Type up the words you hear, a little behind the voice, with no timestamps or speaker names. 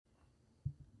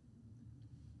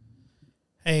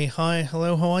Hey, hi,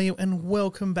 hello, how are you? And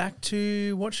welcome back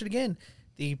to Watch It Again,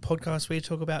 the podcast where we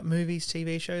talk about movies,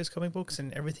 TV shows, comic books,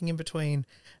 and everything in between.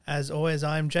 As always,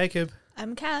 I'm Jacob.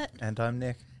 I'm Kat. And I'm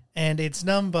Nick. And it's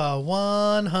number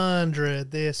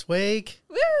 100 this week.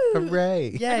 Woo!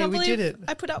 Hooray! Yay, we did it.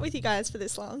 I put up with you guys for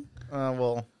this long.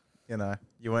 Well,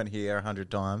 you weren't here 100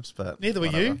 times, but... Neither were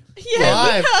you.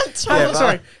 Yeah, Live. we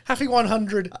Sorry, happy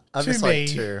 100 I'm to just me. like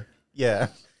two. Yeah.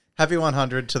 Happy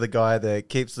 100 to the guy that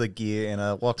keeps the gear in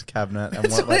a locked cabinet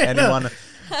and won't let anyone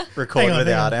record Hang on,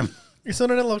 without hang on. him. It's not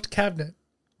in a locked cabinet.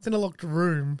 It's in a locked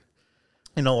room.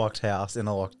 In a locked house, in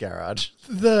a locked garage.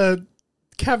 The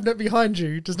cabinet behind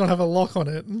you does not have a lock on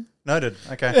it. Noted.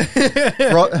 Okay.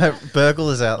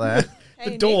 Burglars out there.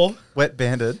 The door. Wet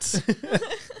bandits.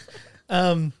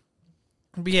 But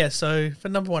yeah, so for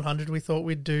number 100, we thought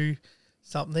we'd do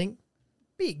something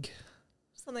big.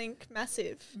 Something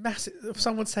massive. Massive.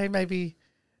 Some would say maybe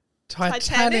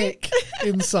Titanic? Titanic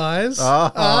in size.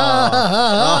 Oh,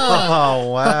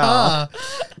 wow.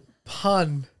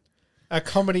 Pun. Our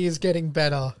comedy is getting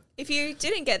better. If you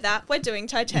didn't get that, we're doing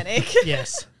Titanic.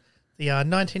 Yes. The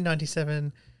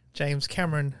 1997 James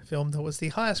Cameron film that was the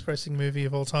highest grossing movie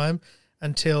of all time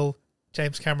until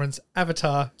James Cameron's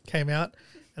Avatar came out.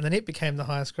 And then it became the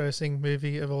highest grossing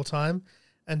movie of all time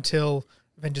until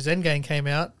Avengers Endgame came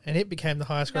out, and it became the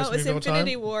highest No, grossing it was movie of all time.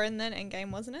 Infinity War and then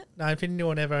Endgame, wasn't it? No, Infinity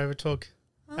War never overtook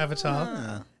Avatar.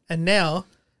 Ah. And now,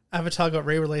 Avatar got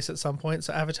re-released at some point,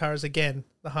 so Avatar is again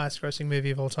the highest grossing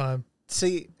movie of all time.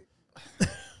 See,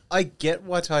 I get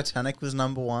why Titanic was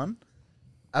number one.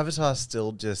 Avatar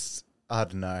still just, I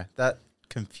don't know, that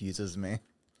confuses me.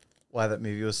 Why that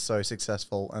movie was so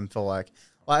successful and for like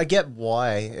I get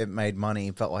why it made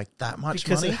money, but like that much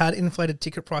Because money? it had inflated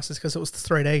ticket prices because it was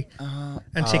 3D.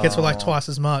 And tickets were like twice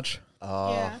as much.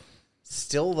 Yeah.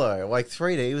 Still though, like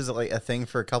 3D was like a thing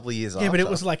for a couple of years after. Yeah, but it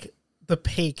was like the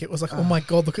peak. It was like, oh my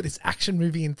God, look at this action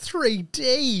movie in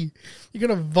 3D. You're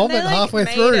going to vomit They, like, halfway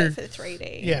made through. it for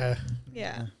 3D. Yeah.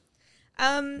 Yeah.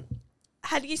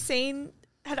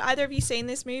 Had either of you seen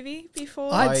this movie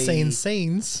before? I'd seen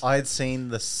scenes. I'd seen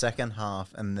the second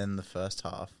half and then the first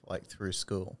half, like through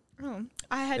school. Oh,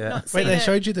 I had Yeah. not seen Wait, they it.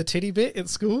 showed you the titty bit at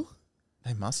school?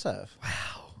 They must have.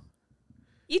 Wow.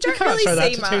 You don't can't really show that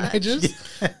see to much. teenagers.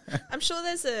 I'm sure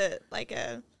there's a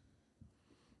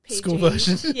PG. School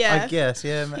version. Yeah. I guess,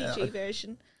 yeah. PG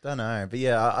version. Don't know. But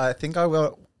yeah, I think I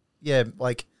will. Yeah,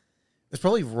 like, it's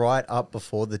probably right up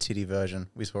before the titty version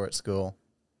we saw at school.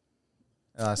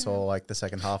 And I saw like the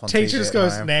second half on TV Teacher just at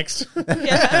goes, home. next.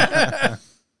 Yeah.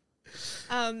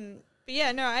 But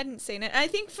yeah, no, I hadn't seen it. I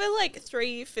think for like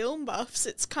three film buffs,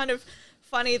 it's kind of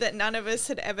funny that none of us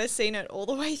had ever seen it all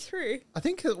the way through. I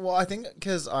think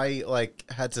because I like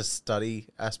had to study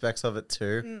aspects of it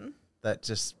too. That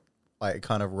just like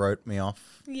kind of wrote me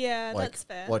off. Yeah, Like that's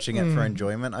fair. watching it for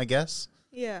enjoyment, I guess.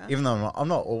 Yeah. Even though I'm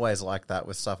not always like that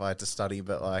with stuff I had to study,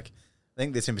 but like I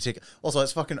think this in particular. Also,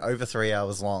 it's fucking over 3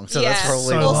 hours long, so that's probably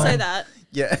So also long. why. that.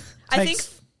 Yeah.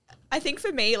 I think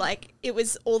for me, like, it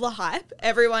was all the hype.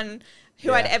 Everyone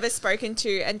who I'd Yeah. ever spoken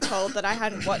to and told that I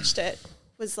hadn't watched it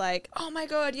was like, oh my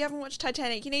God, you haven't watched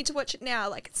Titanic. You need to watch it now.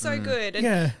 Like, it's so good. And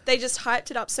Yeah. they just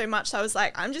hyped it up so much. So I was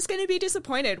like, I'm just going to be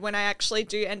disappointed when I actually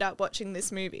do end up watching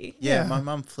this movie. Yeah, Yeah. my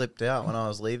mum flipped out when I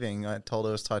was leaving. I told her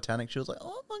it was Titanic. She was like,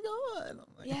 "Oh my god!" I'm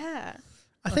like, Yeah.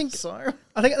 I think so.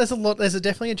 there's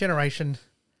definitely a generation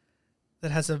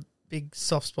that has a big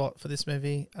soft spot for this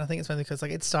movie. I think it's mainly because like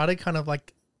it started kind of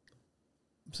like,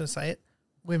 I'm just going to say it,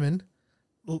 women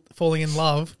falling in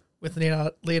love with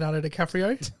Leonardo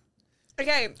DiCaprio.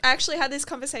 Okay, I actually had this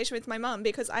conversation with my mum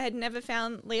because I had never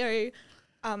found Leo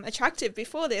attractive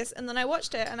before this. And then I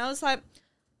watched it and I was like,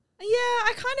 yeah,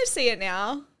 I kind of see it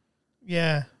now.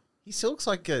 Yeah. He still looks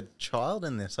like a child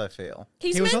in this, I feel.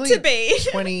 He's He was meant only to be.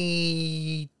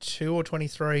 22 or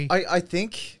 23. I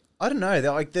think, I don't know,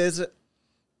 like there's a,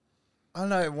 I don't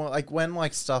know, like when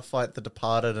like stuff like The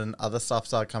Departed and other stuff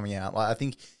started coming out, like I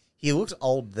think he looked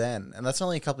old then, and that's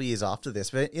only a couple of years after this,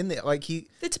 but in the, like he,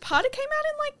 The Departed came out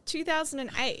in like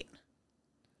 2008.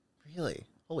 really?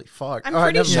 Holy fuck. I'm All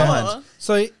right, pretty never sure. mind.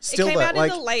 So Still it came though, out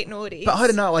like, in the late noughties. but I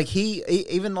don't know, like he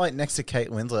even like next to Kate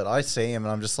Winslet, I see him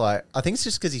and I'm just like, I think it's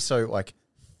just because he's so like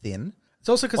thin. it's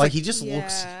also because Like he just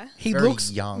looks Yeah. he very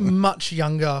looks young. much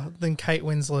younger than Kate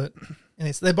Winslet in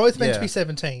this. They're both meant to Yeah. be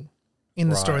 17 in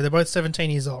the Right. story. They're both 17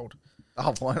 years old,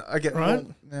 Oh, well, I get Right?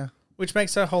 well, yeah. which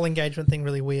makes her whole engagement thing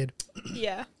really weird.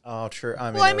 Yeah. Oh, true.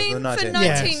 I mean, Well, I it was mean, the for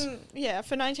 19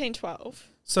 1912.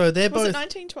 So they're Was both it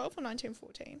 1912 or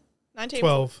 1914?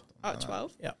 12. Oh,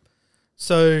 12. Yep.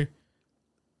 So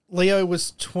Leo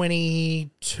was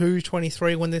 22,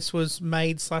 23 when this was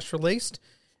made / released,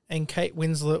 and Kate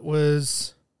Winslet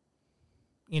was,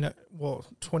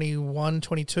 21,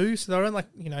 22. So they were like,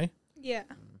 Yeah.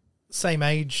 same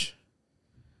age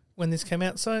when this came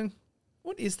out. So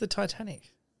what is the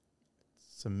Titanic?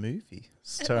 It's a movie.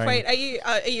 Starring... Wait, are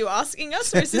you asking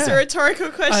us, or is this a rhetorical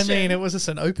question? I mean, it was just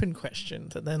an open question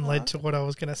that then led to what I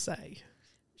was going to say.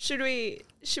 Should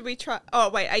we try? Oh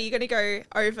wait, are you going to go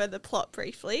over the plot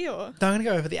briefly, or? No, I'm going to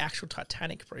go over the actual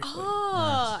Titanic briefly.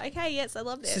 Oh, okay, yes, I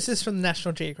love this. This is from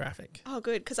National Geographic. Oh,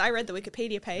 good, because I read the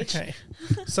Wikipedia page. Okay.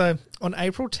 So, on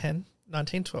April 10,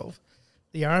 1912,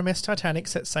 the RMS Titanic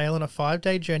set sail on a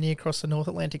 5-day journey across the North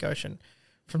Atlantic Ocean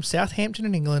from Southampton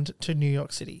in England to New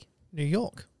York City, New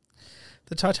York.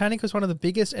 The Titanic was one of the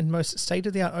biggest and most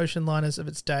state-of-the-art ocean liners of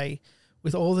its day.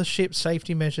 With all the ship's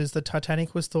safety measures, the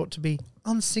Titanic was thought to be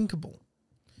unsinkable.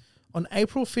 On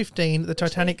April 15, the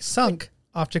Titanic sunk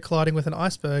after colliding with an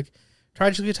iceberg,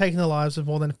 tragically taking the lives of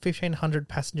more than 1,500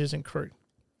 passengers and crew.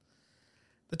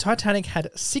 The Titanic had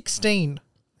 16,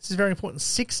 this is very important,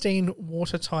 16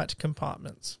 watertight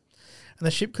compartments, and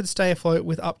the ship could stay afloat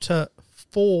with up to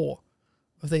 4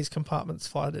 of these compartments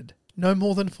flooded. No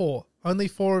more than 4. Only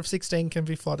 4 of 16 can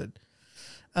be flooded.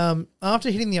 After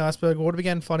hitting the iceberg, water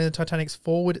began flooding the Titanic's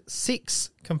forward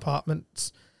 6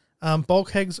 compartments.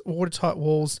 Bulkheads, watertight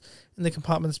walls in the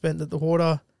compartments meant that the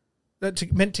water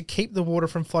meant to keep the water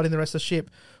from flooding the rest of the ship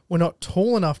were not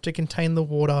tall enough to contain the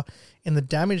water in the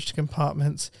damaged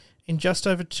compartments. In just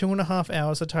over 2.5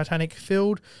 hours, the Titanic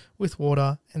filled with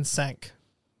water and sank.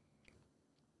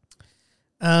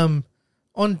 On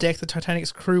deck, the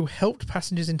Titanic's crew helped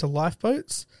passengers into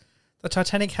lifeboats. The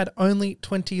Titanic had only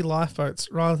 20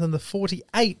 lifeboats rather than the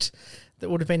 48 that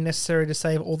would have been necessary to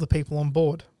save all the people on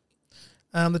board.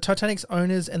 The Titanic's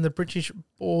owners and the British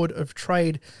Board of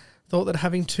Trade thought that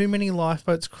having too many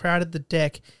lifeboats crowded the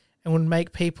deck and would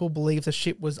make people believe the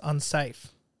ship was unsafe.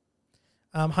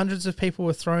 Hundreds of people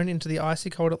were thrown into the icy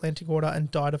cold Atlantic water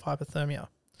and died of hypothermia.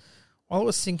 While it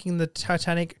was sinking, the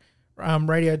Titanic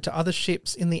radioed to other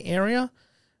ships in the area,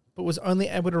 but was only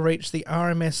able to reach the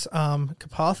RMS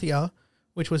Carpathia,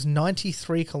 which was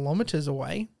 93 kilometres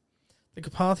away. The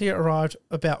Carpathia arrived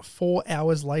about 4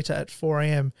 hours later at 4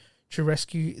 a.m. to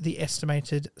rescue the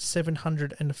estimated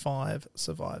 705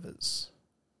 survivors.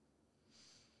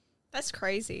 That's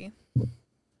crazy.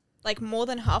 Like, more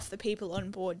than half the people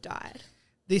on board died.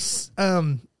 This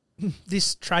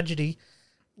this tragedy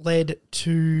led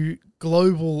to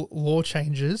global law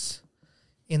changes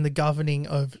in the governing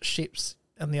of ships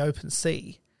and the open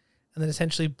sea, and then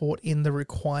essentially brought in the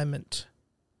requirement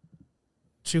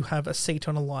to have a seat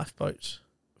on a lifeboat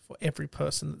for every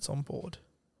person that's on board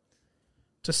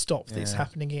to stop this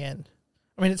happening again.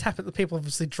 I mean, it's happened. The people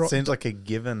obviously dropped. Seems like a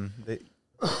given.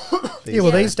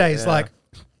 These days, like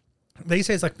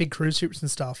big cruise ships and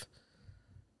stuff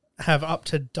have up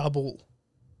to double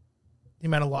the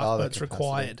amount of lifeboats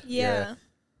required. Yeah.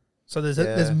 So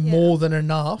there's more than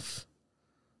enough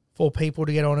for people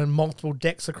to get on and multiple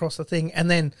decks across the thing. And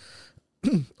then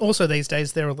also these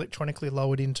days they're electronically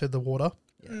lowered into the water.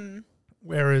 Mm.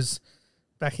 Whereas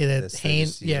back in their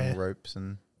hand, ropes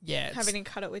and having to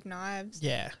cut it with knives.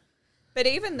 Yeah. But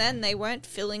even then they weren't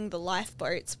filling the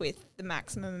lifeboats with the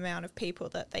maximum amount of people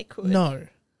that they could. No.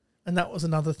 And that was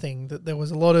another thing, that there was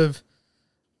a lot of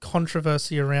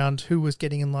controversy around who was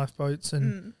getting in lifeboats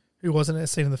and who wasn't, as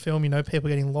seen in the film, people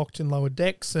getting locked in lower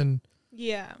decks and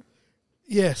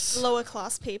yes. Lower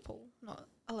class people not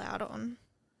allowed on.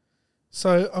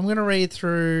 So I'm going to read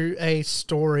through a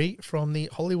story from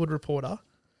the Hollywood Reporter,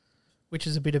 which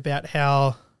is a bit about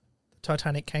how the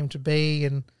Titanic came to be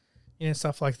and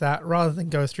stuff like that, rather than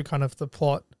go through kind of the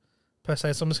plot per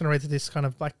se. So I'm just going to read through this kind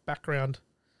of like background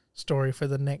story for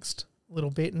the next little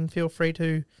bit, and feel free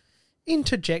to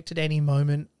interject at any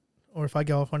moment, or if I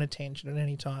go off on a tangent at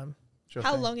any time. Sure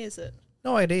How thing. long is it?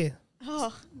 No idea.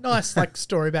 Oh, Nice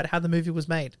story about how the movie was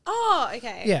made. Oh,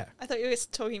 okay. Yeah. I thought you were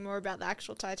talking more about the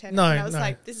actual Titanic. No, and I was no.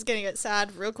 like, this is going to get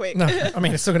sad real quick. No, I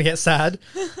mean, it's still going to get sad.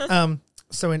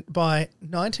 By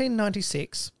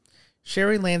 1996,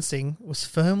 Sherry Lansing was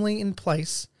firmly in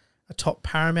place atop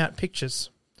Paramount Pictures,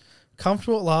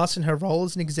 comfortable at last in her role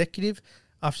as an executive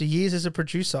after years as a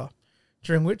producer,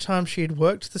 during which time she had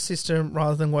worked the system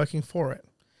rather than working for it.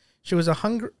 She was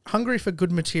hungry for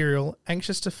good material,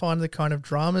 anxious to find the kind of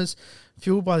dramas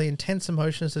fueled by the intense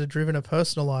emotions that had driven her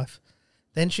personal life.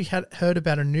 Then she had heard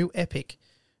about a new epic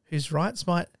whose rights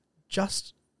might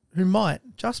just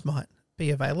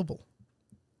be available.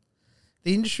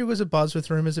 The industry was abuzz with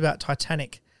rumours about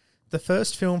Titanic, the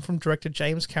first film from director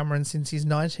James Cameron since his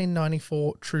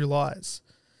 1994 True Lies.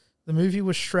 The movie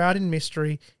was shrouded in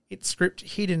mystery, its script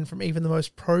hidden from even the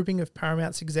most probing of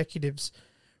Paramount's executives.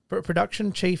 but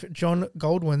production chief John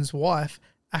Goldwyn's wife,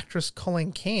 actress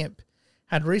Colleen Camp,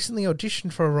 had recently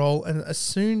auditioned for a role, and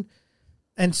soon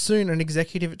an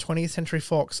executive at 20th Century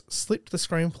Fox slipped the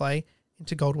screenplay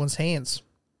into Goldwyn's hands.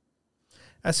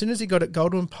 As soon as he got it,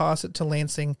 Goldwyn passed it to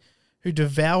Lansing, who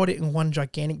devoured it in one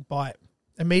gigantic bite.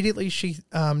 Immediately, she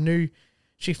knew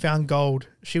she found gold.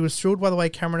 She was thrilled by the way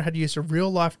Cameron had used a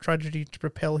real-life tragedy to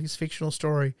propel his fictional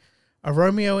story, a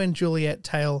Romeo and Juliet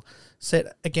tale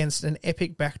set against an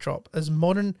epic backdrop, as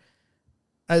modern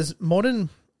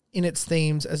in its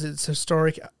themes as it's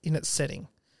historic in its setting.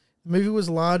 The movie was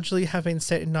largely have been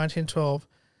set in 1912,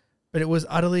 but it was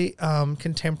utterly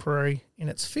contemporary in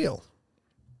its feel.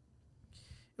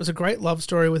 It was a great love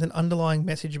story with an underlying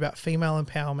message about female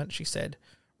empowerment, she said.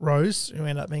 Rose, who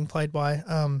ended up being played by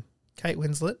Kate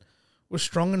Winslet, was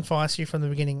strong and feisty from the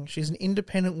beginning. She's an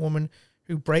independent woman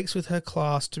who breaks with her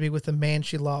class to be with the man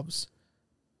she loves,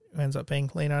 who ends up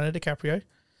being Leonardo DiCaprio.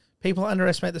 People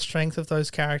underestimate the strength of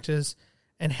those characters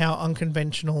and how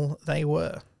unconventional they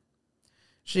were.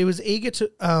 She was eager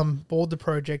to board the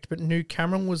project, but knew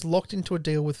Cameron was locked into a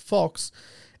deal with Fox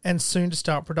and soon to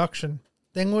start production.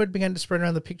 Then word began to spread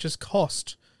around the picture's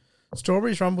cost.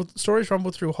 Stories rumbled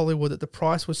through Hollywood that the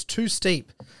price was too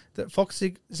steep, that Fox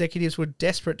executives were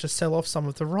desperate to sell off some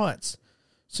of the rights.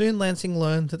 Soon Lansing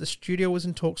learned that the studio was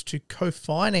in talks to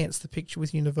co-finance the picture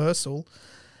with Universal.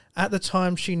 At the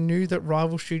time, she knew that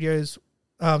Rival Studio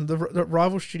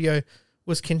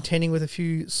was contending with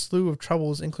a slew of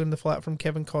troubles, including the fallout from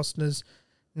Kevin Costner's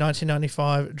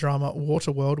 1995 drama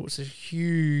Waterworld, which is a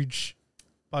huge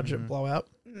budget blowout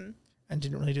and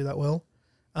didn't really do that well.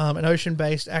 An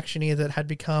ocean-based actioneer that had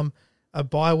become a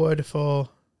byword for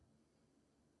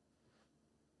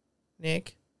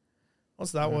Nick.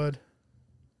 What's that word?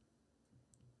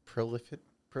 Prolific.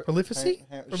 Prolificy?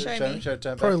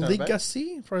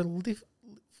 Profligacy?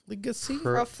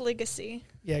 Profligacy.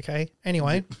 Yeah, okay.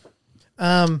 Anyway.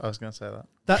 I was going to say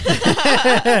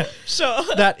that. Sure.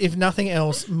 That, if nothing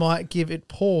else, might give it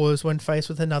pause when faced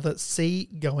with another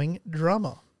sea-going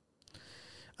drama.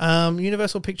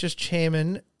 Universal Pictures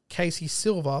chairman Casey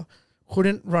Silver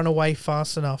couldn't run away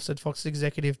fast enough, said Fox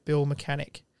executive Bill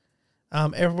Mechanic.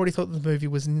 Everybody thought the movie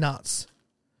was nuts.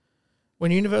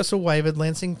 When Universal wavered,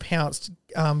 Lansing pounced.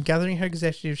 Gathering her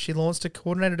executives, she launched a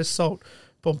coordinated assault,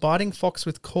 bombarding Fox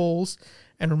with calls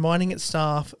and reminding its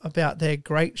staff about their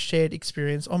great shared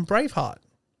experience on Braveheart.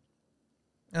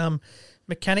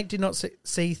 Mechanic did not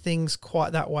see things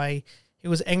quite that way. He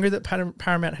was angry that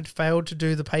Paramount had failed to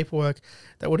do the paperwork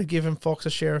that would have given Fox a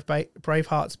share of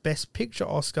Braveheart's Best Picture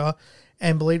Oscar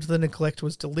and believed the neglect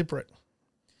was deliberate.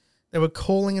 They were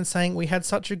calling and saying, we had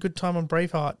such a good time on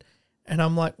Braveheart. And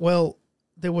I'm like, well,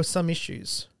 there were some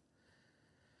issues.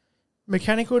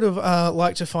 Mechanic would have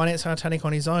liked to finance Titanic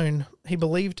on his own. He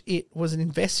believed it was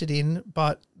invested in,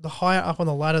 but the higher up on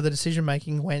the ladder the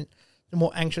decision-making went, the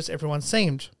more anxious everyone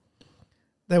seemed.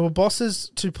 They were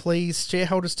bosses to please,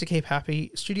 shareholders to keep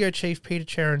happy. Studio chief Peter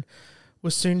Cherrin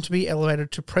was soon to be elevated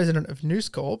to president of News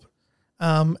Corp,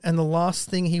 and the last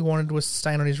thing he wanted was to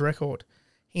stain on his record.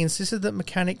 He insisted that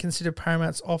Mechanic consider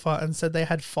Paramount's offer and said they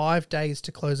had 5 days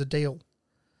to close a deal.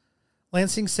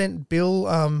 Lansing sent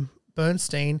Bill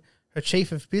Bernstein, her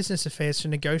chief of business affairs, to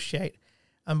negotiate,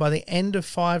 and by the end of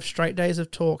 5 straight days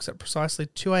of talks at precisely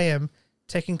 2 a.m.,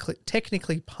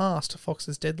 technically past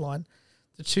Fox's deadline,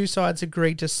 the two sides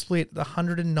agreed to split the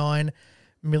 $109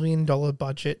 million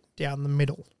budget down the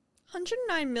middle.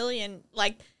 $109 million.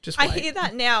 Like, Just I wait. hear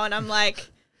that now and I'm like,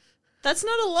 that's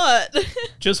not a lot.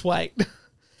 Just wait.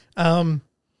 The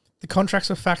contracts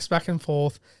were faxed back and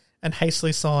forth and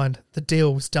hastily signed. The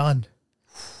deal was done.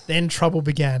 Then trouble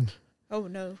began. Oh,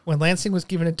 no. When Lansing was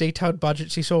given a detailed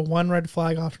budget, she saw one red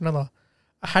flag after another.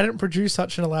 I hadn't produced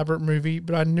such an elaborate movie,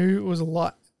 but I knew it was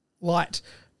light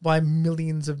by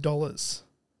millions of dollars.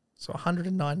 So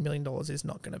 $109 million is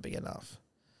not going to be enough.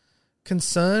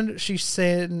 Concerned, she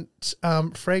sent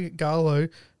Fred Garlow,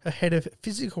 her head of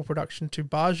physical production, to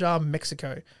Baja,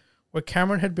 Mexico, where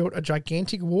Cameron had built a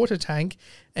gigantic water tank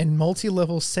and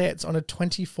multi-level sets on a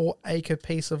 24-acre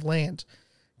piece of land.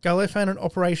 Garlow found an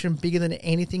operation bigger than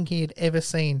anything he had ever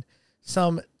seen.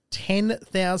 Some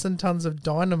 10,000 tons of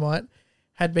dynamite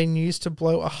had been used to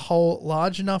blow a hole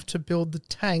large enough to build the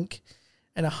tank,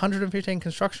 and 115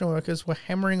 construction workers were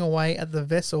hammering away at the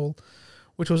vessel,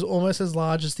 which was almost as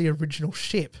large as the original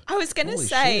ship. I was going to Holy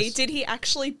say, shit. did he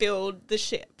actually build the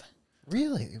ship?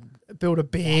 Really? Build a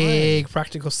big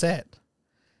practical set.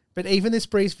 But even this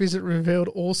brief visit revealed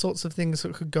all sorts of things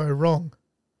that could go wrong.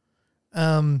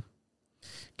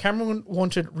 Cameron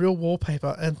wanted real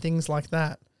wallpaper and things like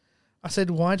that. I said,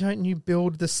 why don't you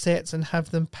build the sets and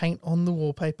have them paint on the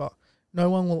wallpaper? no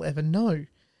one will ever know.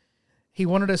 He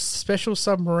wanted a special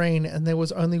submarine, and there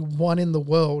was only one in the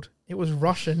world. It was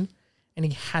Russian, and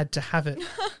he had to have it.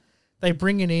 They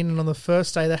bring it in, and on the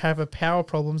first day they have a power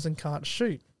problems and can't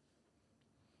shoot.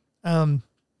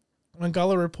 When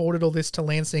Gullah reported all this to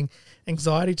Lansing,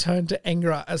 anxiety turned to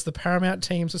anger as the Paramount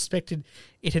team suspected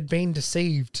it had been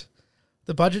deceived.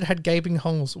 The budget had gaping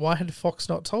holes. Why had Fox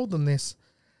not told them this?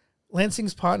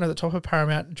 Lansing's partner at the top of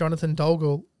Paramount, Jonathan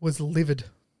Dolgall, was livid.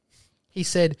 He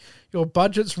said, "Your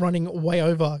budget's running way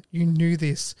over. You knew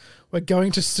this. We're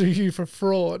going to sue you for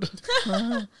fraud."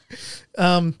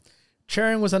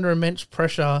 Charon was under immense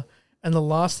pressure, and the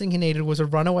last thing he needed was a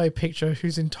runaway picture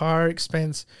whose entire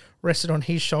expense rested on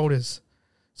his shoulders.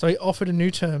 So he offered a new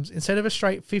terms. Instead of a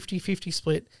straight 50-50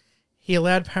 split, he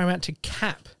allowed Paramount to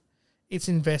cap its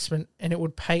investment, and it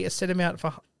would pay a set amount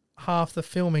for half the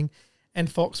filming,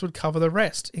 and Fox would cover the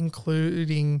rest,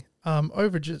 including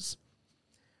overages.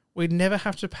 We'd never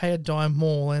have to pay a dime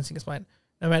more, Lansing explained,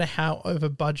 no matter how over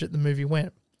budget the movie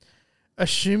went.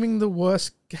 Assuming the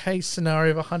worst case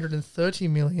scenario of $130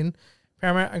 million,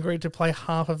 Paramount agreed to play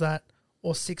half of that,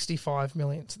 or $65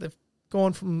 million. So they've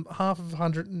gone from half of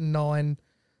 109,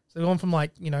 so they've gone from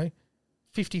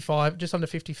 55, just under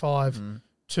 55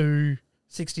 to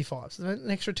 65. So an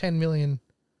extra $10 million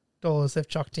they've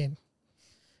chucked in.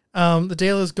 The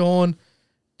deal has gone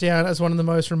down as one of the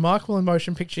most remarkable in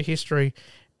motion picture history,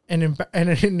 and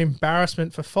an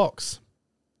embarrassment for Fox.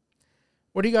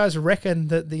 What do you guys reckon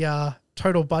that the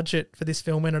total budget for this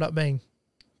film ended up being?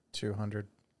 200.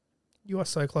 You are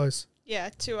so close. Yeah,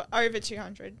 over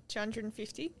 200.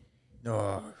 250.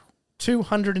 No.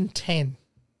 210.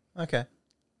 Okay.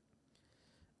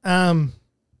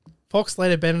 Fox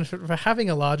later benefited for having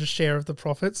a larger share of the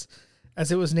profits, as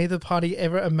it was neither party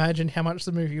ever imagined how much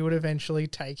the movie would eventually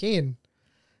take in.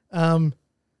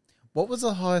 What was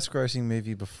the highest grossing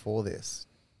movie before this?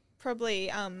 Probably.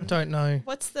 I don't know.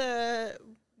 What's the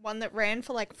one that ran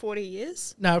for 40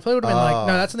 years? No, it probably would have been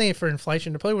no, that's only for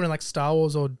inflation. It probably would have been Star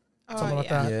Wars or something like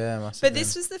that. Yeah, must have But been.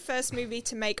 this was the first movie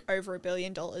to make over $1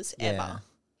 billion ever.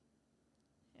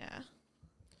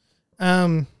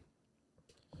 Yeah.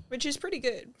 Which is pretty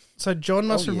good. So John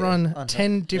must have run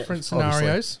 10 different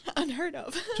scenarios Unheard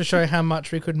of. to show how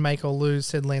much we could make or lose,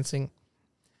 said Lansing.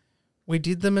 We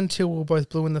did them until we were both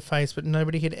blue in the face, but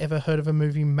nobody had ever heard of a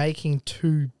movie making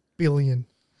 $2 billion.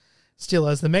 Still,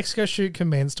 as the Mexico shoot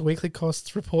commenced, weekly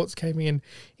costs reports came in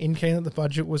indicating that the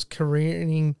budget was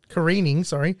careening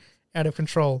out of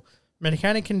control.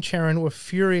 Mechanic and Charon were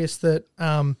furious that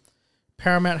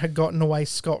Paramount had gotten away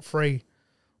scot-free.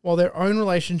 While their own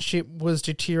relationship was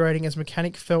deteriorating as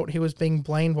Mechanic felt he was being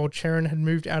blamed while Charon had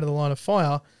moved out of the line of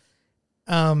fire,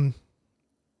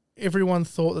 everyone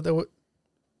thought that they were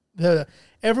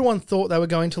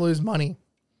going to lose money,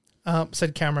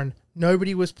 said Cameron.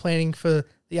 Nobody was planning for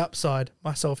the upside,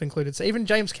 myself included. So even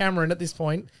James Cameron at this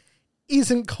point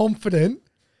isn't confident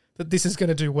that this is going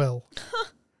to do well.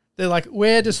 They're like,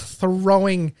 we're just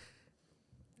throwing,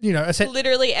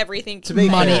 literally everything to be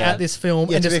money fair, at this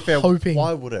film and just hoping.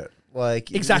 Why would it?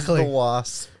 Exactly. The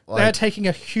last, they're taking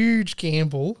a huge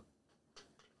gamble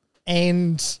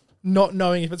and not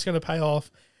knowing if it's going to pay off.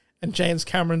 And James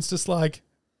Cameron's just like,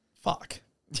 fuck,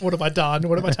 what have I done?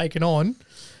 What have I taken on?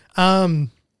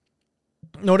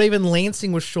 Not even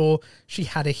Lansing was sure she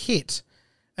had a hit.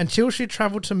 Until she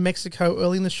travelled to Mexico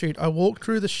early in the shoot, I walked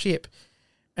through the ship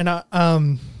and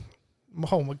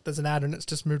there's an ad and it's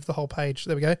just moved the whole page.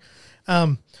 There we go.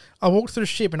 I walked through the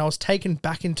ship and I was taken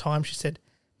back in time, she said.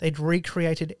 They'd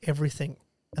recreated everything.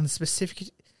 And the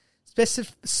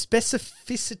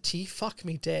specificity, fuck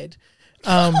me dead,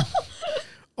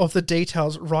 of the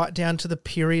details right down to the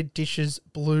period dishes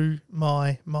blew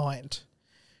my mind.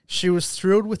 She was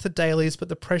thrilled with the dailies, but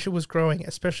the pressure was growing,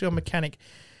 especially on Mechanic.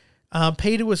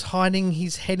 Peter was hiding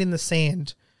his head in the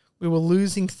sand. We were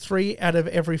losing 3 out of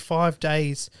every 5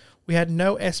 days. We had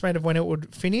no estimate of when it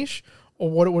would finish or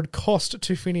what it would cost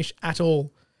to finish at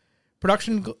all.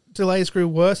 Production delays grew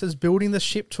worse as building the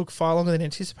ship took far longer than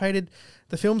anticipated.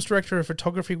 The film's director of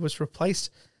photography was replaced.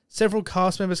 Several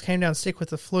cast members came down sick with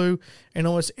the flu, and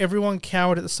almost everyone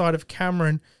cowered at the sight of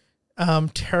Cameron,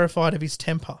 terrified of his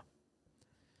temper.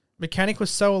 Mechanic was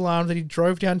so alarmed that he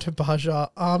drove down to Baja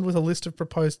armed with a list of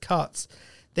proposed cuts.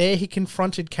 There he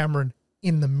confronted Cameron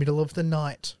in the middle of the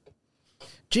night.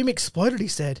 Jim exploded, he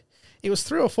said. It was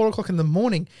 3 or 4 o'clock in the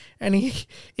morning, and if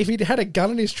he'd had a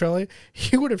gun in his trailer,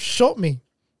 he would have shot me.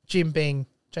 Jim being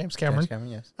James Cameron. James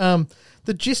Cameron, yes.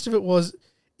 The gist of it was,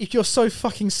 if you're so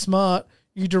fucking smart,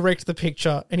 you direct the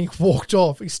picture. And he walked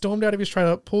off. He stormed out of his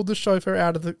trailer, pulled the chauffeur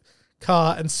out of the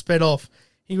car, and sped off.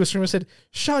 He was screaming and said,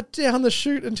 "Shut down the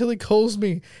shoot until he calls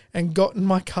me," and got in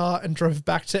my car and drove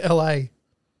back to LA.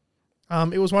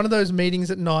 It was one of those meetings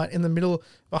at night in the middle of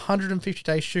a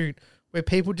 150-day shoot where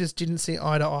people just didn't see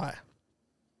eye to eye.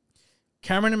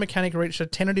 Cameron and Mechanic reached a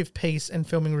tentative peace and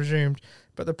filming resumed,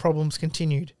 but the problems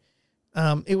continued.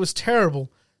 It was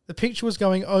terrible. The picture was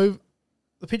going over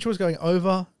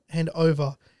and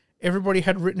over. Everybody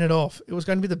had written it off. It was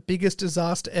going to be the biggest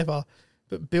disaster ever,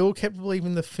 but Bill kept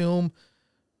believing the film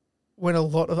when a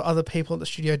lot of other people at the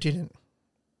studio didn't.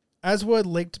 As word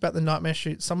leaked about the nightmare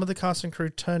shoot, some of the cast and crew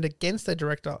turned against their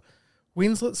director.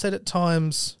 Winslet said at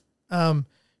times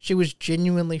she was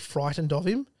genuinely frightened of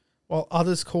him, while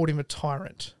others called him a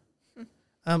tyrant.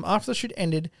 After the shoot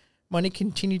ended, money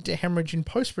continued to hemorrhage in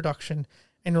post-production,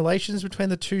 and relations between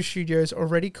the two studios,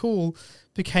 already cool,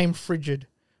 became frigid.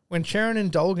 When Sharon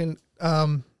indulged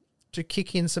to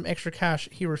kick in some extra cash,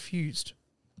 he refused.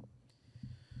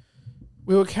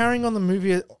 We were carrying the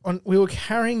movie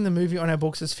on our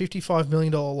books as $55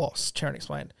 million loss, Sharon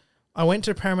explained. I went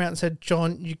to Paramount and said,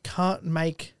 "John, you can't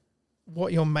make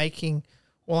what you're making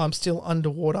while I'm still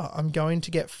underwater. I'm going to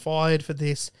get fired for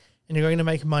this, and you're going to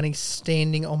make money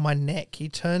standing on my neck." He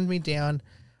turned me down.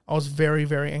 I was very,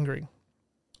 very angry.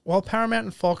 While Paramount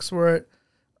and Fox were at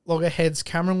loggerheads,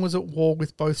 Cameron was at war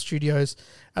with both studios.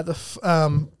 At the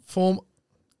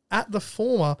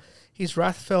former, his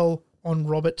wrath fell on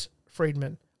Robert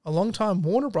Friedman, a longtime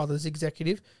Warner Brothers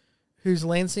executive whose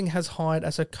Lansing has hired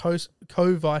as a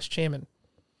co-vice chairman.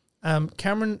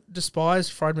 Cameron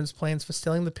despised Friedman's plans for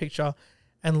selling the picture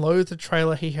and loathed the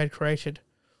trailer he had created.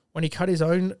 When he cut his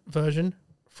own version,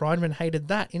 Friedman hated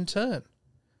that in turn.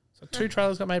 So two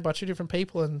trailers got made by two different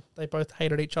people and they both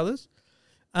hated each other's.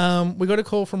 We got a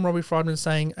call from Robbie Friedman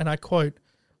saying, and I quote,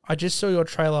 "I just saw your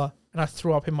trailer and I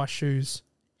threw up in my shoes."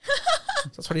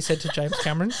 That's what he said to James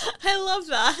Cameron. I love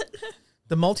that.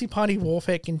 The multi-party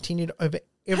warfare continued over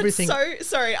everything.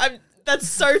 That's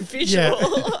so visual.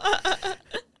 Yeah.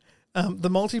 The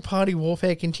multi-party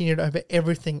warfare continued over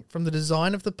everything from the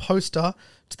design of the poster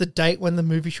to the date when the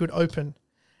movie should open.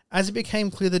 As it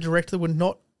became clear the director would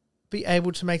not be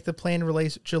able to make the planned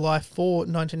release July 4,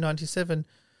 1997,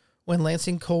 when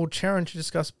Lansing called Sharon to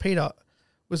discuss Peter,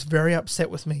 was very upset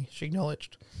with me, she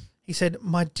acknowledged. He said,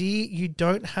 "My dear, you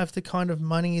don't have the kind of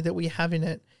money that we have in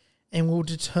it, and we'll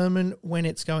determine when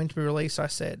it's going to be released," I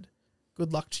said.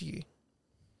 "Good luck to you."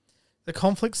 The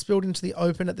conflict spilled into the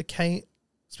open at the Cannes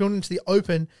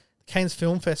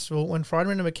Film Festival when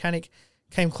Friedman and Mechanic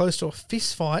came close to a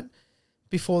fist fight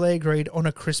before they agreed on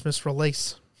a Christmas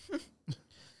release.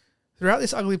 Throughout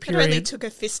this ugly period... It only took a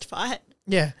fist fight.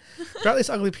 Yeah. Throughout this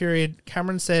ugly period,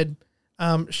 Cameron said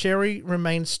Sherry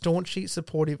remained staunchly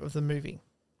supportive of the movie.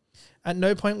 At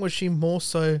no point was she more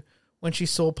so when she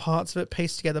saw parts of it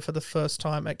pieced together for the first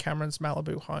time at Cameron's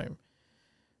Malibu home.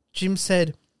 Jim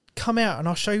said, "Come out and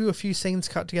I'll show you a few scenes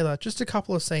cut together. Just a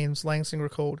couple of scenes," Lansing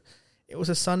recalled. "It was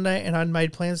a Sunday and I'd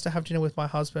made plans to have dinner with my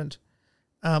husband.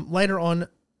 Later on.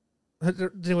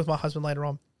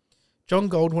 John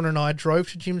Goldwyn and I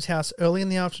drove to Jim's house early in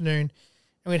the afternoon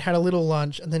and we'd had a little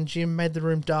lunch, and then Jim made the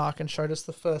room dark and showed us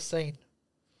the first scene.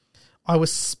 I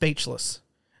was speechless.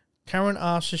 Cameron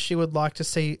asked if she would like to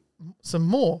see some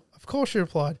more. Of course, she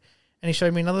replied, and he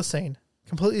showed me another scene,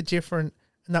 completely different,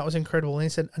 and that was incredible. And he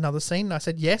said, "Another scene?" And I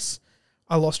said, "Yes."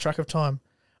 I lost track of time.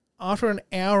 After an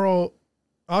hour,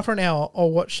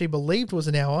 or what she believed was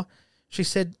an hour, she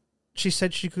said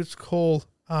she could call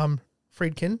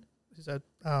Friedkin, who's her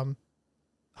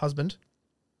husband,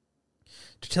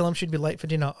 to tell him she'd be late for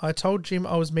dinner. I told Jim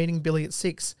I was meeting Billy at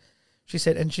 6, she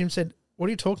said, and Jim said, "What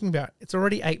are you talking about? It's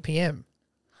already 8 p.m.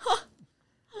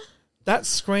 That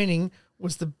screening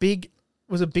was a big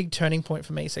turning point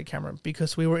for me, said Cameron,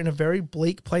 because we were in a very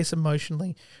bleak place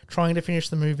emotionally, trying to finish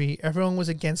the movie. Everyone was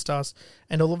against us,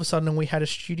 and all of a sudden we had a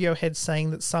studio head saying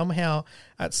that somehow,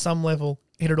 at some level,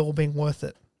 it had all been worth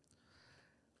it.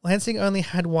 Lansing only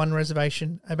had one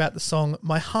reservation about the song,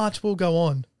 "My Heart Will Go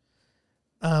On."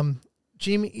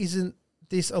 Jim, isn't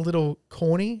this a little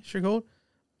corny, she called.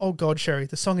 "Oh God, Sherry,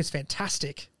 the song is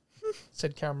fantastic,"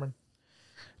 said Cameron.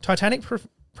 Titanic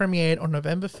premiered on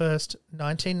November 1st,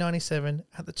 1997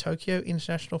 at the Tokyo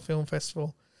International Film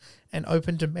Festival and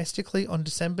opened domestically on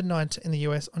December 19 in the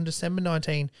US on December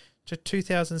 19 to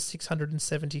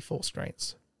 2,674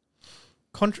 screens.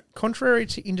 Contrary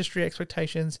to industry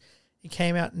expectations, it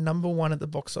came out number one at the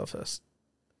box office,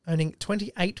 earning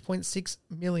 $28.6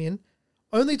 million.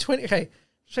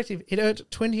 It earned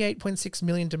 $28.6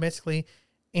 million domestically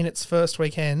in its first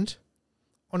weekend,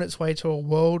 on its way to a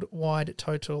worldwide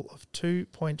total of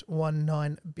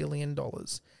 $2.19 billion.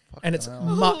 And it's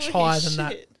much higher than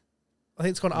that. I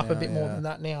think it's gone up a Yeah, bit more yeah. than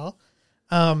that now.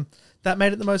 That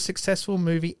made it the most successful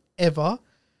movie ever,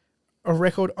 a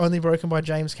record only broken by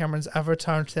James Cameron's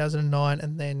Avatar in 2009,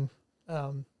 and then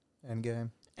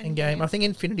Endgame. Endgame. I think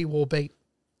Infinity War beat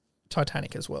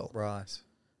Titanic as well. Right.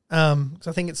 So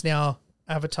I think it's now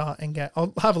Avatar and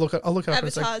I'll have a look at. I'll look it up.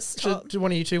 Avatar's in a sec. top. Do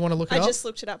one of you two want to look it I up? just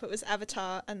looked it up. It was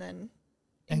Avatar and then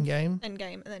Endgame,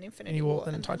 Endgame and then Infinity Infinity War, War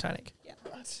and then Titanic. Yeah.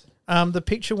 The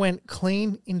picture went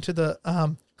clean into the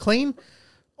clean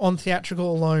on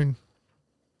theatrical alone.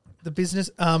 The business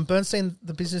Bernstein,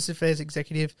 the business affairs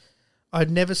executive, I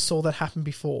never saw that happen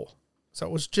before. So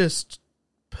it was just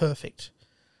perfect.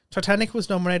 Titanic was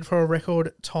nominated for a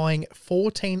record tying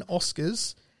 14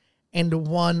 Oscars and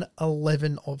won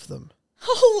 11 of them,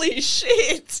 Holy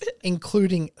shit!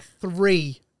 including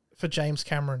 3 for James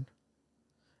Cameron.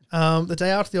 The day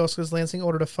after the Oscars, Lansing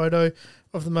ordered a photo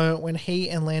of the moment when he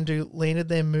and Landu learned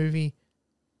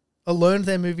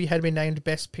their movie had been named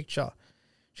Best Picture.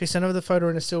 She sent over the photo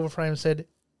in a silver frame and said,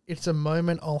 "It's a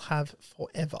moment I'll have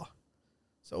forever."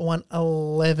 So it won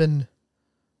 11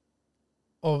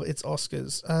 of its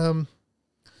Oscars. Do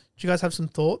you guys have some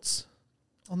thoughts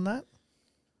on that?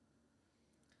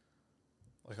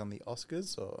 Like on the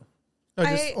Oscars or? No,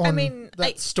 just on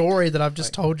I story that I've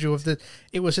just told you of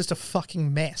it was just a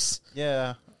fucking mess.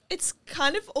 Yeah. It's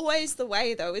kind of always the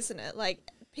way, though, isn't it? Like,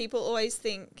 people always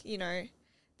think, you know,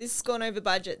 this has gone over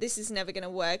budget, this is never going to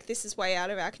work, this is way out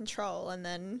of our control, and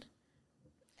then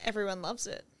everyone loves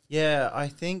it. Yeah, I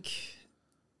think.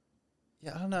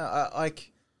 Yeah, I don't know.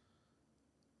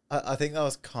 I think that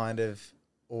was kind of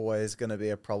always going to be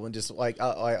a problem. Just like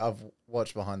I've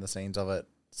watched behind the scenes of it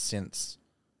since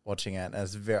watching it, and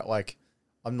it's very like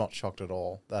I'm not shocked at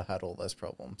all that had all those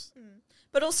problems.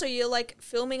 But also, you're, like,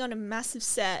 filming on a massive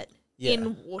set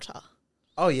in water.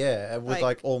 Oh yeah, with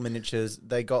Like- all miniatures.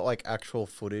 They got like actual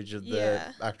footage of the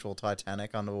Yeah. actual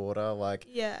Titanic underwater. Like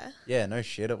Yeah. yeah, no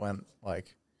shit, it went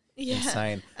like Yeah.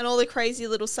 insane. And all the crazy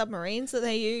little submarines that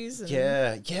they use. And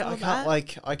Yeah, all I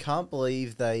that. can't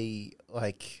believe they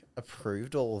like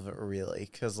approved all of it really,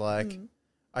 because like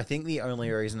I think the only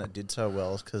reason it did so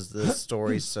well is because the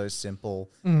story's so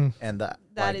simple and that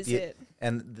That like, is it.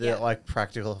 and the Yeah. like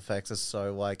practical effects are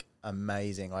so like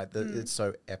amazing, like it's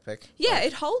so epic. Yeah, Like,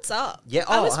 it holds up. Yeah,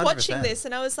 I oh, was watching 100%. this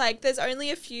and I was like, there's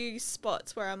only a few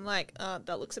spots where I'm like,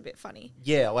 that looks a bit funny.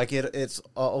 yeah, like it's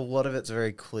a lot of it's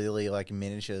very clearly like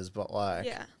miniatures, but like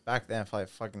Yeah. back then, if I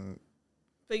fucking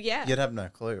But yeah. you'd have no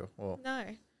clue. Well, No.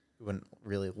 we wouldn't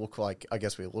really look like. I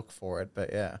guess we look for it,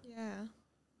 but yeah. Yeah.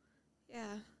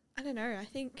 Yeah. I don't know. I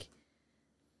think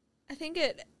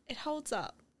it holds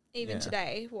up even Yeah.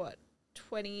 today, what,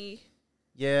 25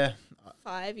 Yeah,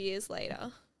 years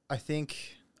later. I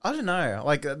think I don't know.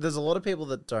 Like, there's a lot of people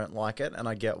that don't like it, and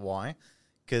I get why,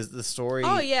 because the story.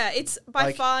 Oh yeah, it's by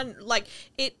like- far like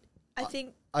it. I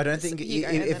think I don't think you go,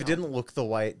 if and it then didn't look the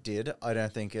way it did, I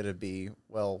don't think it'd be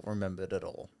well remembered at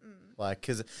all. Mm. Like,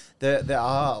 because there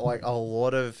are like a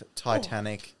lot of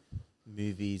Titanic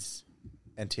movies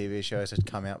and TV shows had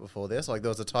come out before this. Like, there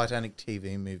was a Titanic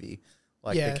TV movie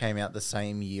like Yeah. that came out the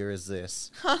same year as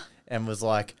this, and was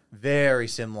like very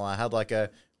similar. Had like a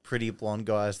pretty blonde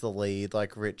guy as the lead,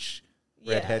 like rich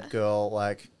redhead Yeah. girl.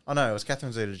 Like, oh no, it was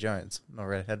Catherine Zeta-Jones, not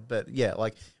redhead, but yeah,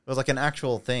 like it was like an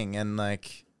actual thing, and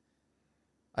like.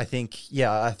 I think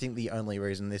the only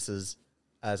reason this is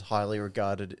as highly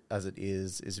regarded as it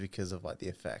is because of like the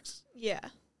effects. yeah,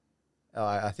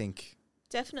 I think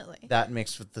definitely. that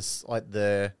mixed with this like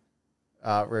the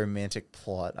romantic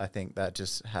plot, I think that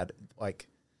just had like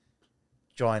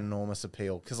ginormous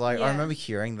appeal. Because like I Yeah. remember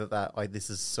hearing that like this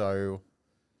is so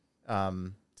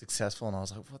successful, and I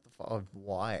was like, what the fuck?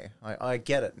 Why? I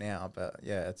get it now, but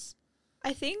yeah, it's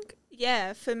I think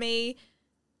for me,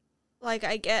 like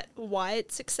I get why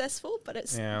it's successful, but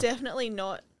it's Yeah. definitely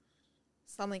not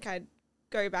something I'd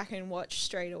go back and watch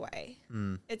straight away.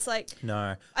 It's like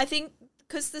no. I think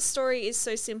because the story is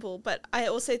so simple, but I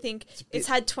also think it's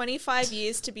had 25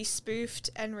 years to be spoofed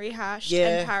and rehashed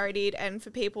Yeah. and parodied, and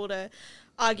for people to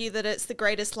argue that it's the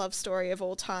greatest love story of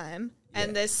all time. Yeah.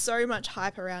 And there's so much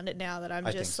hype around it now that I'm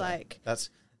I think just so. like, That's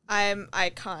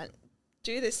I can't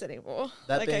do this anymore.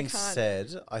 That like, being I can't.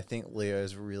 said, I think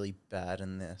Leo's really bad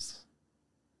in this.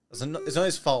 It's not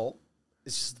his fault.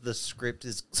 It's just the script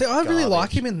is. See, I really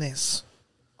like garbage. him in this.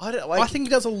 I don't like. I think he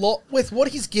does a lot with what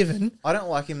he's given. I don't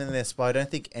like him in this, but I don't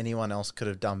think anyone else could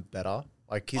have done better.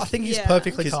 Like, I think he's Yeah.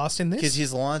 perfectly cast in because this.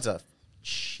 his lines are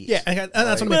shit. Yeah, and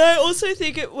that's what I But mean. I also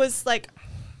think it was like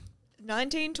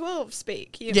 1912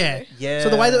 speak. You know? Yeah. Yeah. So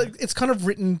the way that it's kind of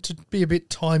written to be a bit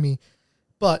timey,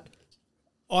 but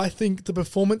I think the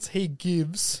performance he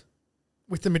gives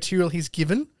with the material he's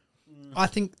given I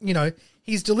think, you know,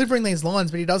 he's delivering these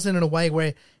lines, but he does it in a way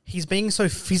where he's being so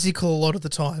physical a lot of the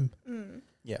time.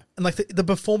 Yeah. And like the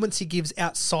performance he gives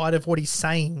outside of what he's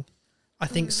saying, I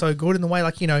think so good in the way,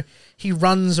 like, you know, he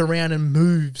runs around and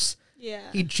moves. Yeah.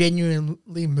 He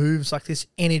genuinely moves like this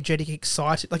energetic,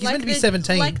 excited. Like he's meant to be the-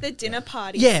 17. Like the dinner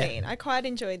party Yeah. scene. I quite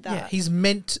enjoyed that.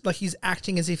 Yeah, he's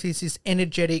acting as if he's this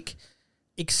energetic,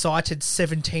 excited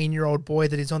 17-year-old boy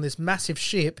that is on this massive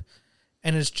ship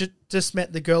and has just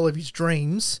met the girl of his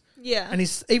dreams. Yeah. And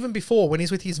he's even before when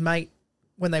he's with his mate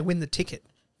when they win the ticket.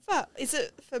 Is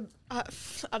it for,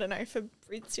 I don't know,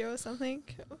 Fabrizio or something?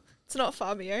 It's not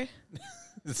Fabio.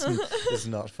 It's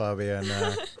not Fabio,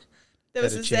 no. There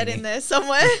was a Z Fettuccine. in there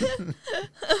somewhere.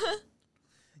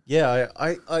 Yeah,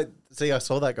 I see. I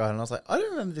saw that guy and I was like, I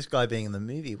don't remember this guy being in the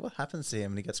movie. What happens to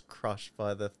him? And he gets crushed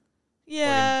by the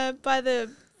Yeah, by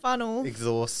the funnel.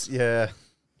 exhaust. Yeah,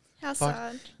 How fuck.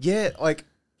 sad. yeah. Like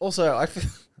also,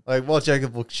 like while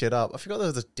Jacob looked shit up, I forgot there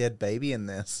was a dead baby in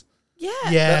this. Yeah.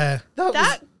 Yeah. That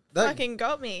that fucking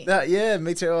got me. yeah,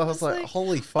 me too. I was It's like, like-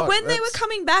 holy fuck. When they were that's-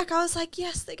 coming back, I was like,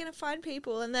 yes, they're going to find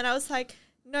people. And then I was like,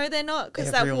 no, they're not,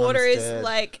 because that Everyone's water is dead.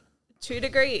 like 2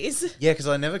 degrees. Yeah, because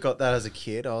I never got that as a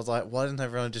kid. I was like, why didn't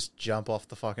everyone just jump off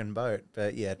the fucking boat?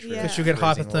 But yeah, true. Yeah. Because you'll get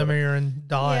Freezing water. hypothermia and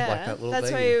die. Yeah, like that little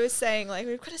that's why baby. he was saying, like,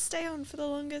 we've got to stay on for the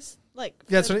longest, like,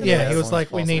 for That's what, the yeah, as he long was as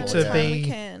like, we need possible, to yeah. time we be.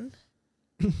 can.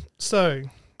 So,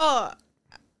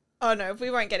 Oh no, we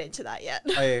won't get into that yet.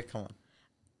 Oh yeah, come on.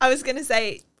 I was going to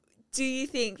say, do you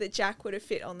think that Jack would have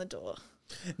fit on the door?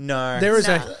 No, there is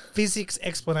No. a physics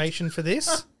explanation for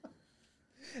this.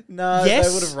 no. Yes.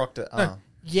 They would have rocked it. No.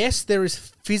 Yes, there is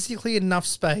physically enough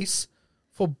space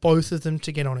for both of them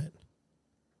to get on it.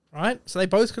 Right? So they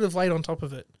both could have laid on top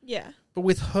of it. Yeah. But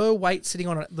with her weight sitting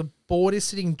on it, the board is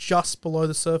sitting just below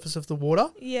the surface of the water.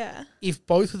 Yeah. If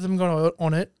both of them got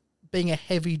on it, being a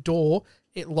heavy door,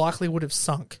 it likely would have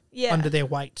sunk Yeah. under their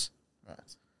weight. Right.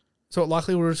 So it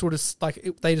likely would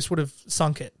have they just would have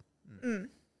sunk it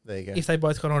There you go. if they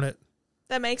both got on it.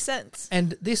 That makes sense.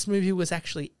 And this movie was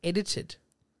actually edited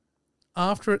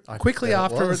after it, I quickly bet it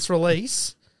after was. its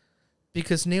release,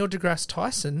 because Neil deGrasse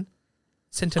Tyson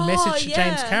sent a Oh, message to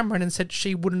James yeah. Cameron and said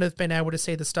she wouldn't have been able to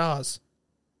see the stars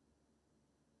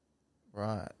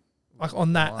Right. like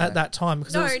on that Why? at that time.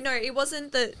 Because No, it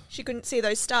wasn't that she couldn't see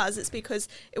those stars. It's because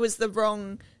it was the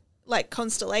wrong, like,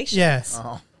 constellations. Yes.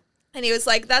 Oh. And he was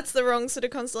like, that's the wrong sort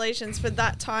of constellations for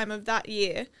that time of that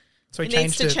year. So he It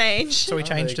needs changed to it. change. So he Oh,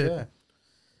 there changed you it. go.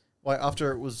 Like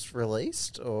after it was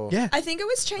released, or Yeah. I think it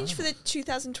was changed for the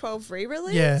 2012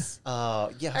 re-release. Yeah. yeah, I I,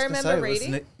 was gonna remember say,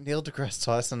 reading. was Neil deGrasse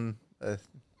Tyson a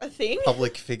A thing.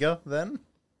 public figure then?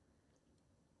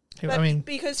 But I mean,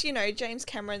 because, you know, James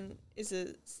Cameron is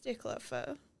a stickler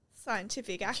for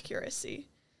scientific accuracy.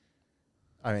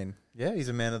 I mean, yeah, he's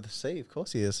a man of the sea. Of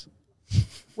course he is.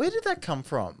 Where did that come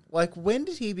from? Like, when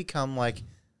did he become like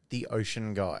the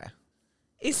ocean guy?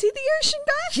 Is he the ocean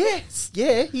guy? Yes,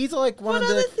 yeah, he's like one What of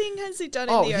other the. thing has he done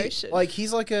Oh, in the he- ocean? like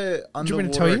he's like a you want me to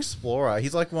underwater tell you? explorer.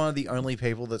 He's like one of the only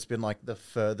people that's been like the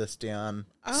furthest down.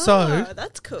 So-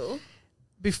 that's cool.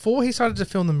 before he started to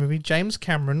film the movie, James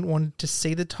Cameron wanted to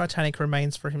see the Titanic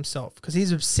remains for himself because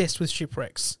he's obsessed with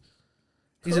shipwrecks.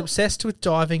 He's Cool. obsessed with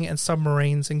diving and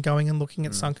submarines and going and looking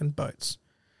at sunken boats,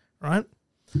 right?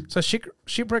 So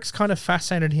shipwrecks kind of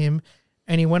fascinated him,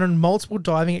 and he went on multiple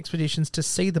diving expeditions to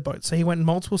see the boat. So he went on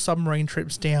multiple submarine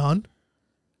trips down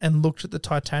and looked at the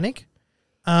Titanic.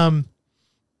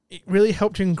 It really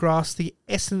helped him grasp the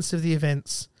essence of the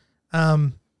events.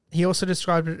 He also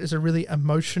described it as a really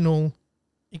emotional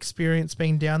experience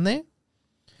being down there.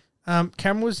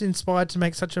 Cameron was inspired to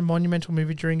make such a monumental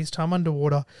movie during his time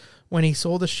underwater when he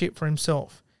saw the ship for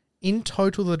himself. In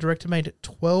total, the director made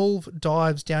 12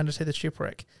 dives down to see the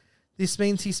shipwreck. This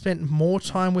means he spent more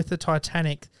time with the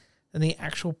Titanic than the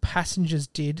actual passengers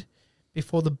did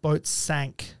before the boat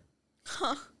sank.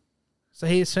 Huh. So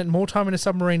he spent more time in a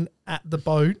submarine at the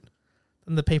boat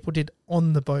than the people did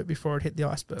on the boat before it hit the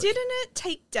iceberg. Didn't it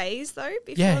take days, though,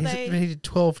 before Yeah, they... he did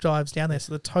 12 dives down there.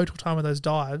 So the total time of those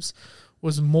dives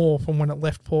was more from when it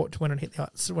left port to when it hit the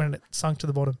ice, when it sunk to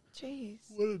the bottom. Jeez.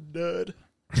 What a nerd.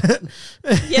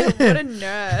 Yeah, what a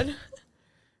nerd.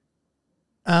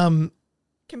 Um,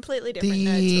 Completely different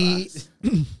nerd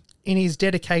to us. in his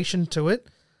dedication to it,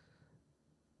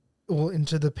 or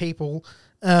into the people,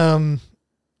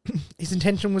 his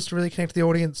intention was to really connect to the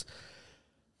audience.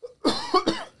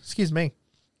 Excuse me,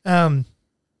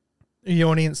 the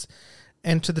audience,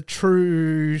 and to the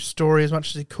true story as much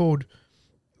as he could.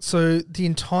 So the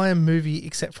entire movie,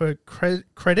 except for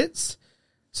credits,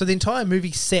 so the entire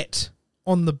movie set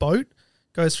on the boat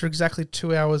goes for exactly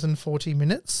 2 hours and 40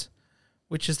 minutes,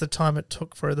 which is the time it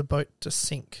took for the boat to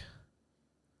sink.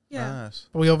 Yeah. Nice.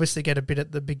 But we obviously get a bit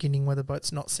at the beginning where the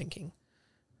boat's not sinking.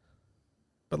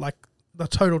 But like the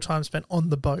total time spent on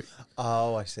the boat.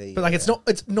 Oh, I see. But like it's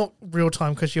not real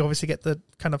time because you obviously get the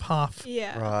kind of half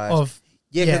Yeah. right. of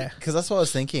Yeah, because that's what I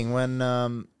was thinking when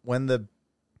the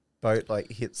boat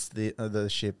like hits the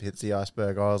ship hits the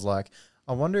iceberg. I was like,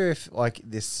 I wonder if like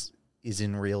this is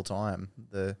in real time,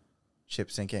 the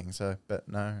ship sinking. So, but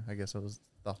no, I guess it was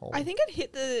the whole. I think it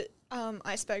hit the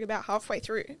iceberg about halfway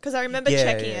through because I remember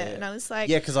checking it and I was like,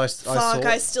 yeah, because I fuck, saw.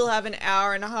 I still have an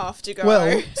hour and a half to go.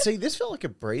 Well, See, this felt like a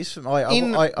breeze for me. I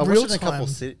In watched real it in a couple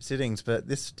of time- sittings, but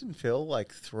this didn't feel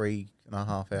like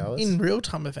 3.5 hours. in real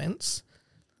time events.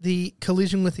 The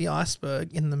collision with the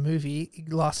iceberg in the movie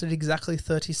lasted exactly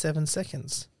 37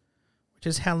 seconds, which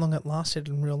is how long it lasted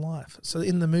in real life. So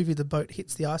in the movie, the boat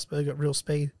hits the iceberg at real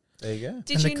speed, There you go.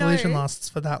 Did and the you collision know? lasts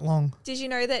for that long. Did you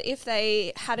know that if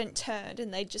they hadn't turned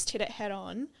and they just hit it head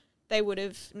on, they would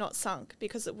have not sunk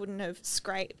because it wouldn't have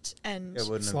scraped and It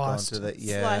wouldn't Sliced. have gone to the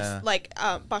sliced, like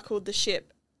buckled the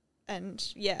ship, and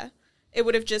yeah, it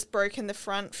would have just broken the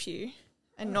front few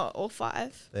and not all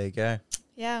five. There you go.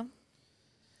 Yeah.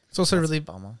 It's also That's a really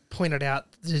bummer. pointed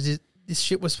out that this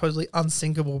ship was supposedly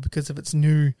unsinkable because of its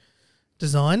new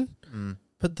design, Mm.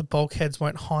 but the bulkheads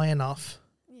weren't high enough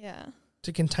Yeah.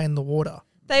 to contain the water.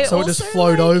 They So it also just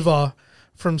flowed like, over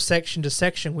from section to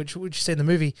section, which you see in the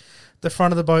movie. The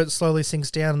front of the boat slowly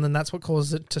sinks down, and then that's what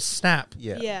causes it to snap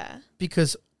Yeah. Yeah.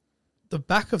 because the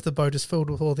back of the boat is filled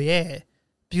with all the air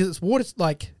because it's water,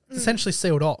 like it's essentially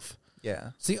sealed off. Yeah.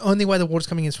 It's the only way the water's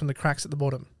coming in is from the cracks at the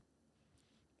bottom.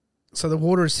 So the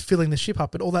water is filling the ship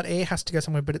up, but all that air has to go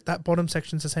somewhere. But that bottom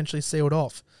section's essentially sealed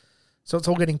off. So it's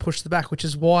all getting pushed to the back, which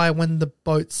is why when the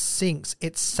boat sinks,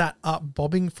 it sat up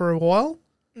bobbing for a while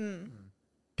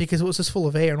because it was just full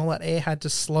of air, and all that air had to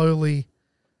slowly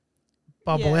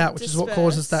bubble Yeah, out, which is what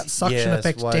causes that disperse. suction Yes,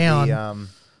 effect why down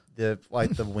The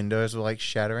the windows were like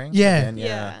shattering. Yeah. again, Yeah.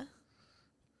 yeah.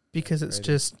 because it's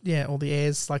Crazy. just, all the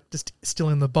air's like just still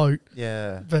in the boat,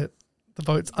 Yeah. but the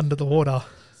boat's under the water.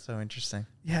 So interesting.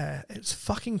 Yeah, it's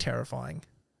fucking terrifying.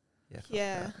 Yeah. fuck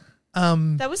Yeah.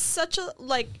 that. That was such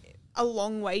a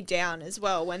long way down as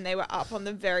well when they were up on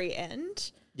the very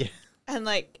end. Yeah. And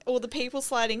like all the people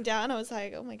sliding down, I was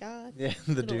like, oh my God. Yeah.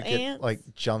 The Little dude ants. like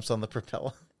jumps on the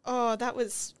propeller. Oh, that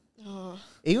was oh,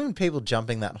 Even people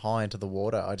jumping that high into the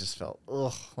water, I just felt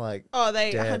like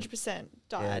they Dead. 100%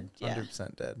 died. Yeah.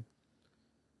 100% dead.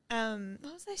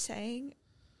 What was I saying?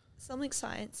 Something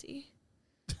sciencey.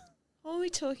 What were we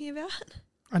talking about?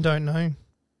 I don't know.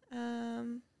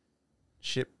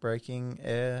 Ship breaking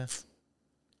air.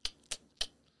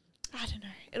 I don't know.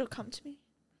 It'll come to me.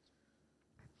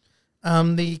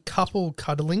 The couple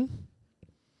cuddling,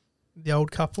 the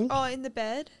old couple. Oh, in the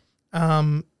bed.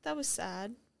 Um, That was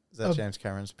sad. Is that Oh. James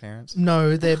Cameron's parents?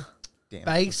 no, they're Damn.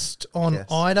 based on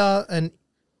Yes. Ida and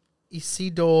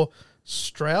Isidore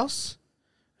Strauss,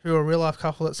 who are a real life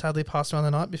couple that sadly passed away on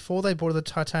the night before they boarded the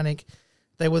Titanic.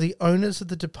 They were the owners of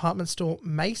the department store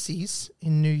Macy's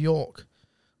in New York.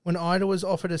 When Ida was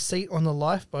offered a seat on the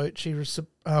lifeboat, she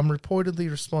reportedly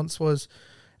response was,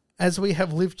 "As we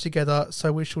have lived together,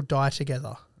 so we shall die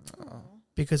together,"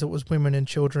 because it was women and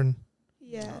children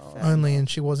Yeah. Oh. fair. only, and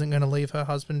she wasn't going to leave her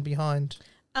husband behind.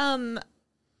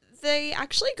 They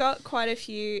actually got quite a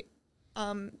few,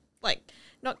 like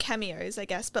not cameos, I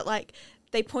guess, but like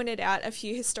they pointed out a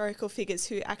few historical figures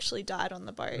who actually died on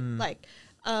the boat, like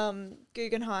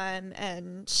Guggenheim,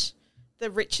 and the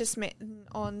richest man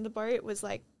on the boat was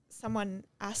like someone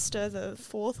Astor the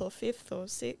 4th or 5th or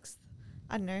 6th,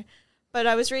 I don't know. But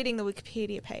I was reading the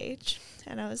Wikipedia page,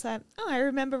 and I was like, oh, I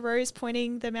remember Rose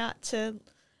pointing them out to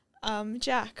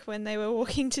Jack when they were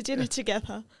walking to dinner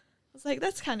together. I was like,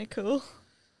 that's kind of cool.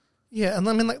 Yeah, and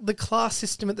I mean, like, the class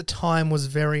system at the time was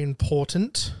very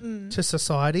important to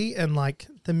society, and like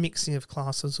the mixing of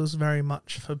classes was very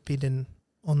much forbidden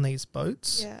on these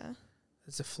boats. Yeah.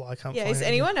 There's a fly can't Yeah, fly is over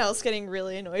anyone else getting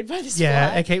really annoyed by this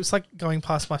Yeah, fly? it keeps like going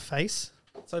past my face.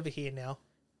 It's over here now.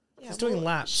 Yeah, it's doing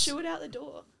laps. Shoo it out the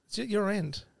door. It's at your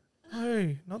end.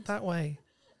 No, not that way.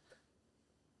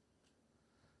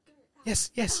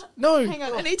 Yes, no. Hang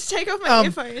on, I need to take off my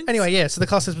earphones. Anyway, yeah, so the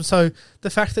class system. So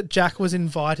the fact that Jack was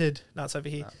invited, no, it's over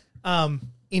here,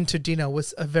 into dinner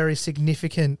was a very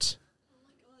significant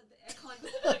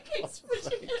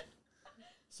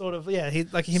sort of, yeah, him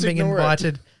Just being ignore it.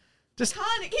 invited. Can't,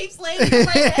 it keeps landing on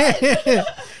my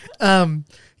head.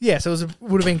 Yeah, so it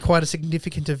would have been quite a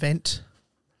significant event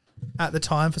at the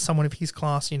time for someone of his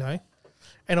class, you know.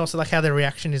 And also like how their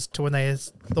reaction is to when they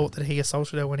thought that he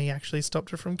assaulted her when he actually stopped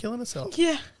her from killing herself.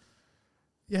 Yeah.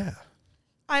 Yeah.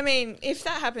 I mean, if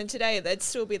that happened today, there'd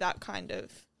still be that kind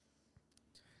of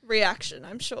reaction,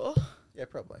 I'm sure. Yeah,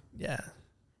 probably. Yeah.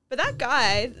 But that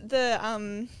guy, the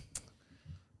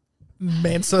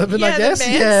Manservant, yeah, I guess.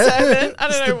 the manservant, I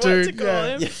Just don't know the what to dude, call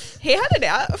yeah. him. He had it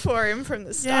out for him from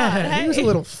the start. Yeah, he was a hey?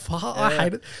 little far. I Yeah.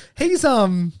 hate it. He's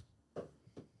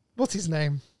what's his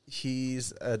name?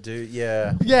 He's a dude.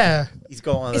 Yeah, Yeah. he's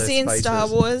got one of Is those he in faces. Star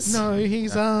Wars? No,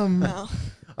 he's No.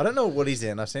 I don't know what he's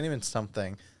in. I've seen him in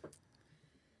something.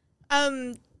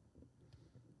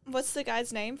 What's the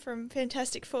guy's name from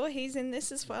Fantastic Four? He's in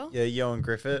this as well. Yeah, Ewan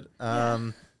Griffith.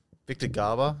 Victor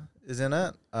Garber is in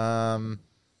it.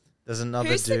 There's another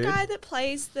Who's dude. the guy that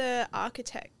plays the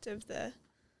architect of the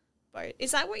boat?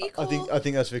 Is that what you call? I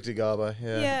think that's Victor Garber.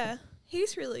 Yeah. Yeah,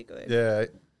 he's really good. Yeah.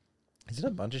 He's in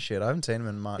a bunch of shit. I haven't seen him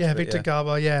in much. yeah, but Victor yeah.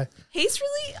 Garber. Yeah, He's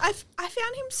really. I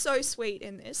found him so sweet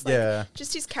in this. Like, Yeah.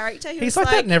 just his character. He he's was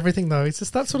like that in everything though. He's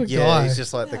just that sort of Yeah, guy. he's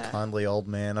just like the Yeah. kindly old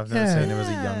man. I've never Yeah. seen him as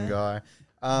a young Yeah.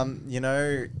 guy. You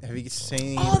know, have you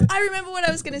seen? Oh, I remember what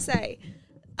I was gonna say.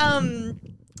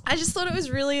 I just thought it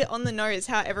was really on the nose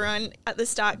how everyone at the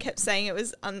start kept saying it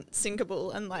was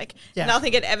unsinkable and like Yeah.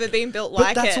 nothing had ever been built But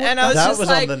like that's it. what- And I was that just was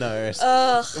like, on the nose.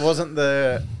 ugh. It wasn't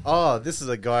this is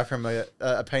a guy from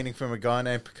a painting from a guy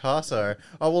named Picasso.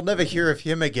 I will never hear of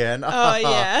him again. Oh,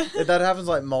 yeah. That happens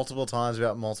like multiple times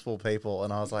about multiple people,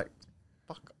 and I was like,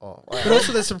 fuck off. But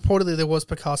also, there's reportedly there was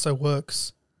Picasso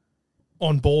works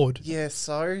on board. Yeah,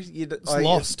 so It's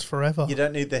lost forever. You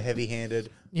don't need the heavy-handed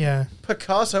Yeah,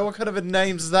 Picasso. What kind of a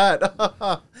name's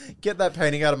that? Get that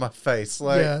painting out of my face.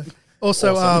 Like, yeah.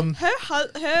 Also, awesome.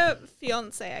 Her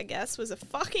fiance, I guess, was a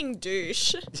fucking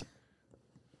douche.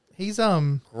 he's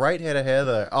great head of hair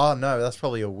though. Oh no, that's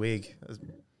probably a wig.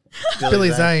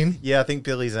 Billy Zane. Yeah, I think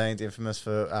Billy Zane's infamous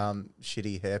for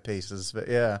shitty hair pieces, but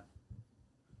yeah.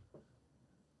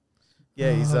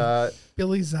 Yeah, he's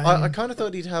Billy Zane. I kind of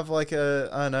thought he'd have like I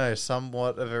don't know,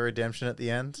 somewhat of a redemption at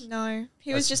the end. No,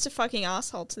 he was just a fucking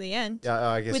asshole to the end. Yeah,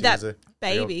 I guess With he that was a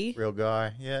baby. real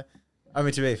guy. Yeah, I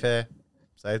mean to be fair,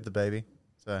 saved the baby.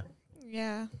 So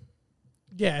Yeah.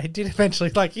 yeah, he did eventually.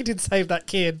 Like he did save that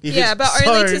kid. he Yeah, did, but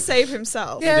so- only to save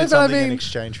himself. Yeah, he did but I something in mean-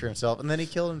 exchange for himself, and then he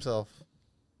killed himself.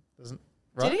 Doesn't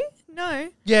right? Did he? No.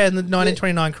 Yeah, in the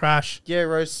 1929 crash, Yeah,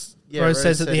 Rose. Yeah, Rose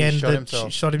says at said the he end shot that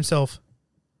himself. she shot himself.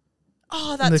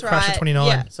 Oh, In that's the crash of right. 29.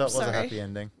 Yeah. So it was a Sorry. happy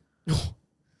ending.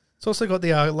 It's also got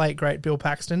the late great Bill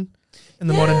Paxton in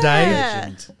the modern day. Yeah.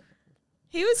 Legend.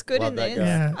 He was good Love in that this. guy.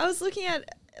 Yeah. I was looking at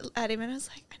him and I was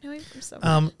like, I know him from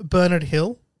somewhere. Bernard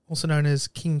Hill, also known as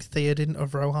King Theoden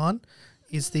of Rohan,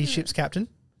 is Hmm. the ship's captain.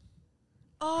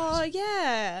 Oh,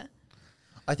 yeah.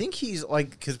 I think he's like,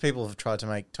 because people have tried to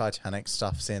make Titanic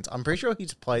stuff since. I'm pretty sure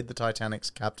he's played the Titanic's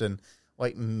captain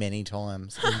like many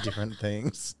times in different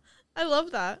things. I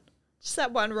love that. Just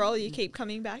that one role you keep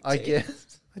coming back to. I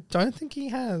guess. I don't think he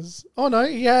has. Oh no,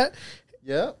 yeah.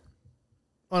 Yeah.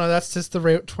 Oh no, that's just the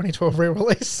 2012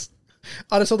 re-release.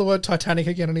 I just saw the word Titanic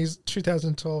again in his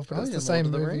 2012, but it's the same Lord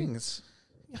of the movie. Rings.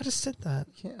 I just said that.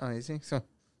 Yeah, oh, is he? So,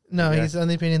 No, Yeah. he's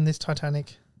only been in this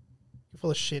Titanic. You're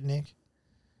full of shit, Nick.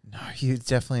 no, he's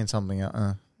definitely in something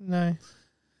else. No,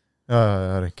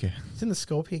 Oh, I don't care. he's in the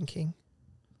Scorpion King.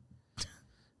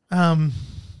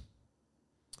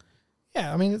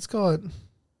 Yeah, I mean, it's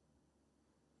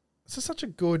just such a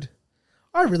good.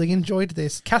 I really enjoyed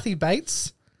this. Kathy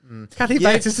Bates. Kathy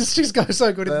Yeah. Bates is she's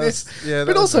so good in this. Yeah, that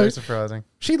But was also- very surprising.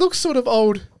 She looks sort of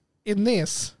old in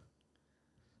this.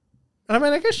 And I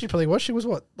mean, I guess she probably was. She was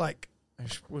what, like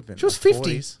She would have been She was in the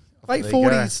 50. 40s. late There you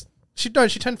go. 40s. She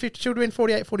turned 50. She would have been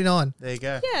 48, 49. There you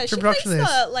go. Yeah, she From plays production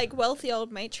the like wealthy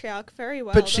old matriarch very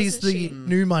well. But she's doesn't the she?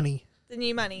 new money. The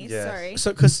new money. Yes. Sorry.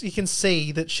 So because you can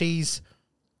see that she's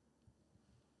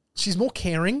more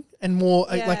caring and more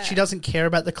like she Yeah. doesn't care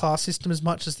about the class system as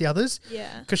much as the others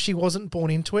Yeah. because she wasn't born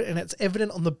into it, and it's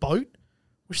evident on the boat.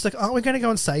 Where she's like, "Aren't we going to go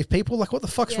and save people? Like, what the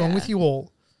fuck's wrong Yeah. with you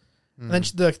all?" And Hmm. then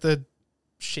the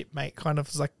shipmate kind of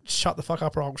was like, "Shut the fuck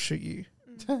up, or I'll shoot you."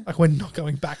 Like, we're not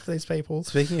going back for these people.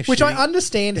 Speaking of Which shooting, I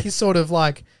understand his sort of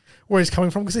like where he's coming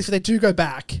from, because if they do go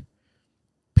back,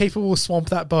 people will swamp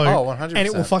that boat. Oh, 100%. and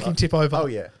it will fucking tip over. Oh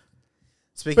yeah.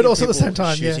 Speaking But of also at the people same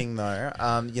time, yeah. shooting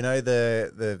though, you know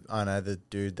the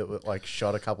dude that like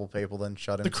shot a couple people then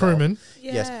shot The himself. crewman.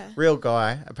 Yeah. Yes, real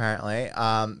guy apparently.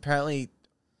 Apparently,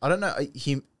 I don't know.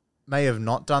 He may have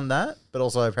not done that, but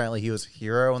also apparently he was a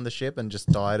hero on the ship and just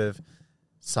died of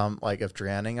of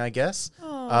drowning, I guess.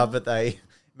 Aw. But they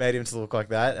made him to look like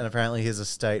that, and apparently his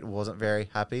estate wasn't very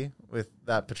happy with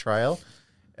that portrayal.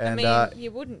 And I mean, you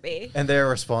wouldn't be. and their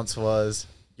response was,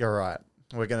 "You're right.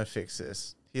 We're gonna fix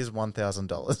this. Here's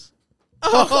 $1,000."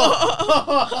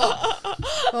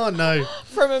 Oh no.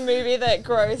 from a movie that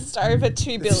grossed over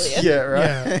 $2 billion. Yeah, right.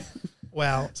 Yeah.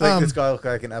 Wow. So like this guy looked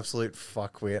like an absolute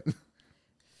fuckwit.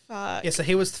 Fuck. Yeah, so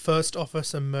he was First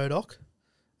Officer Murdoch.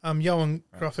 Johan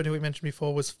Crawford, who we mentioned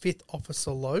before, was Fifth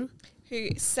Officer Lowe. Who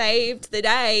saved the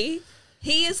day.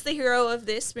 He is the hero of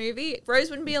this movie. Rose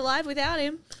wouldn't be alive without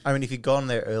him. I mean, if he'd gone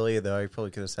there earlier, though, he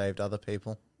probably could have saved other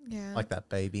people, Yeah. like that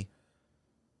baby.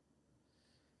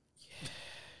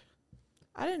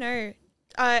 I don't know.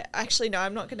 I actually, no,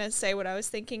 I'm not going to say what I was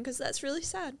thinking because that's really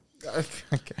sad.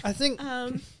 Okay. I think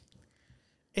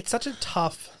it's such a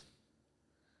tough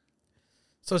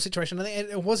sort of situation. I think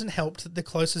it wasn't helped that the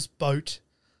closest boat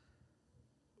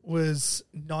was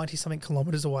 90-something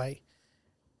kilometres away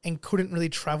and couldn't really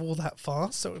travel that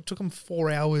fast. So it took them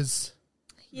 4 hours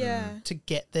Yeah. to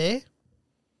get there.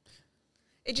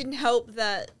 It didn't help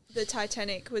that the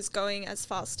Titanic was going as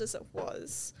fast as it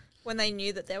was when they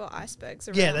knew that there were icebergs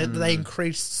around. Yeah, they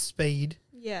increased speed.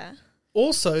 Yeah.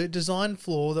 Also, design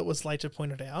flaw that was later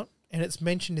pointed out, and it's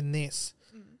mentioned in this.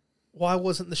 Why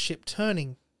wasn't the ship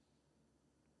turning?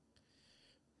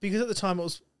 Because at the time it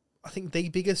was, I think, the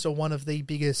biggest or one of the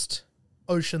biggest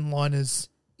ocean liners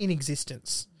in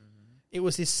existence. It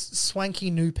was this swanky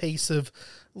new piece of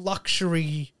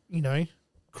luxury,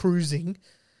 cruising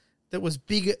that was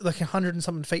bigger, like 100 and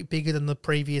something feet bigger than the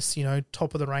previous,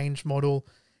 top of the range model.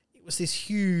 It was this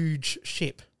huge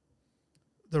ship.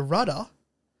 The rudder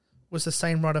was the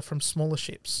same rudder from smaller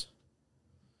ships.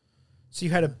 So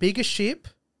you had a bigger ship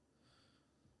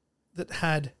that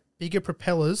had bigger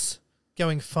propellers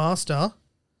going faster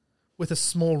with a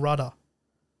small rudder.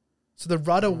 So the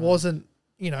rudder wasn't,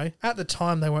 at the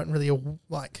time they weren't really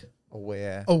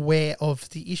aware of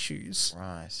the issues.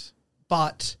 Right.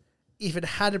 But if it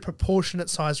had a proportionate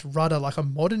sized rudder like a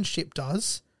modern ship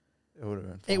does, It would have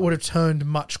been fine. it would have turned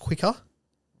much quicker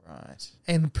Right.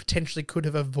 and potentially could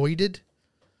have avoided.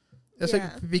 It's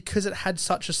Yeah. like, because it had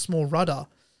such a small rudder,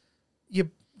 you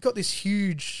got this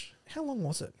huge... How long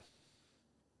was it?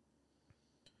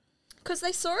 Because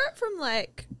they saw it from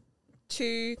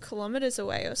 2 kilometers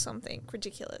away or something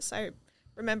ridiculous. I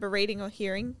remember reading or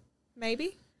hearing,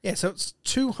 maybe. Yeah, so it's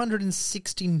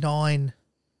 269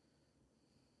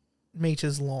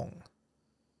 meters long,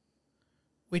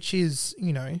 which is,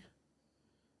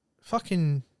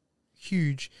 fucking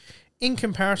huge. In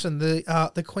comparison,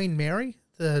 the Queen Mary,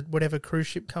 the whatever cruise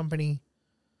ship company,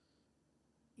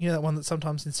 that one that's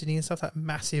sometimes in Sydney and stuff, that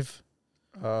massive,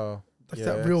 Oh.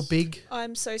 that real big.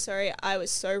 I'm so sorry. I was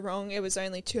so wrong. It was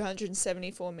only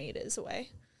 274 meters away.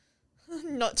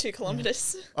 Not 2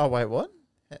 kilometers. Oh, wait, what?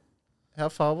 How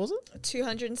far was it?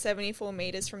 274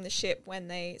 meters from the ship when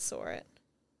they saw it.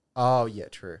 Oh, yeah,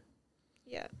 true.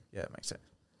 Yeah. Yeah, it makes sense.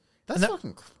 That's that-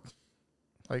 fucking,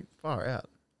 far out.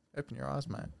 Open your eyes,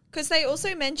 mate. Because they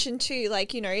also mentioned too,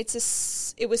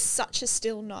 it was such a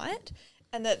still night,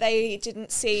 and that they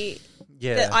didn't see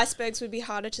Yeah. that icebergs would be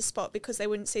harder to spot because they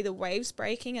wouldn't see the waves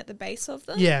breaking at the base of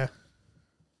them. Yeah,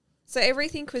 So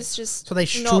everything was just So they not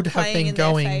should have playing been in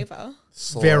going their favor.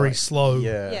 very slow.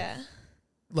 Yeah. Yeah.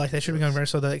 Like, they should be going very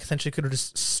slow. They essentially could have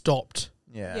just stopped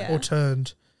Yeah. Yeah. or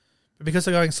turned. But because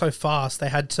they're going so fast, they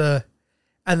had to...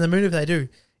 And the maneuver they do,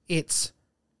 it's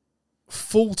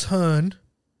full turn,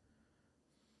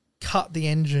 cut the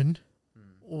engine,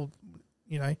 or,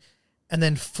 and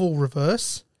then full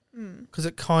reverse, because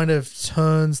it kind of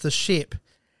turns the ship,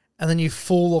 and then you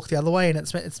full look the other way, and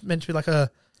it's meant to be like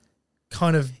a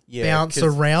kind of Yeah, bounce 'cause-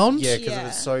 around. Yeah, because Yeah.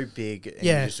 it's so big and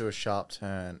Yeah. you just do a sharp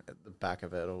turn at the back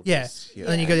of it. It'll Yeah. just, And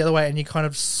then you go the other way, and you kind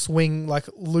of swing,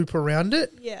 loop around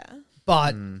it, Yeah.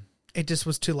 but it just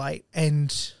was too late,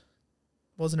 and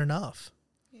wasn't enough.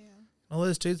 Yeah. All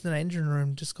those dudes in the engine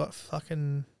room just got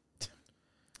fucking...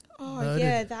 Oh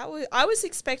Murdered. yeah, I was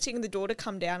expecting the door to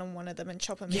come down on one of them and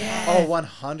chop him in Yeah. half. Oh,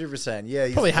 100%. Yeah,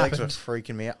 his Probably legs happened. were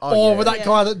freaking me out. Oh, yeah. with that Yeah.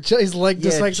 guy that his leg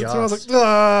just Yeah, makes it through. I was like, just.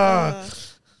 ah.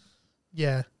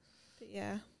 Yeah. But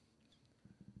yeah.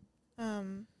 Yeah.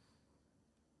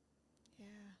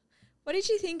 What did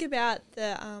you think about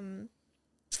the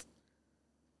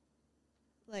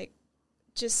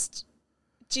just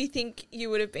do you think you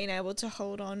would have been able to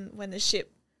hold on when the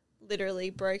ship literally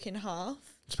broke in half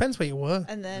Depends where you were.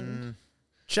 and then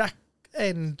Jack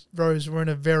and Rose were in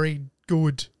a very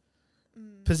good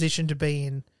position to be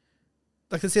in.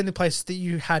 Like, it's the only place that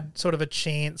you had sort of a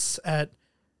chance at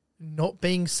not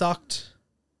being sucked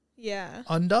yeah.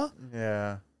 under.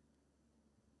 Yeah.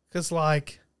 Because,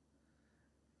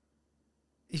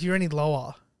 if you're any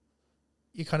lower,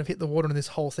 you kind of hit the water and this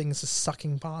whole thing is just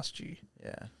sucking past you.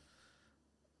 Yeah.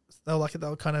 They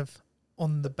were kind of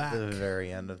on the back. The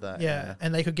very end of that. Yeah,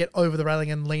 and they could get over the railing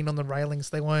and lean on the railing,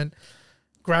 so they weren't...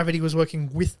 Gravity was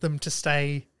working with them to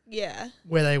stay Yeah.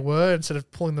 where they were, instead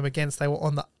of pulling them against, they were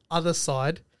on the other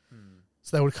side.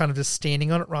 So they were kind of just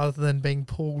standing on it rather than being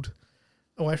pulled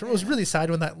away from it. It was really sad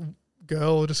when that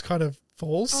girl just kind of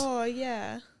falls Oh,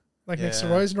 yeah. next to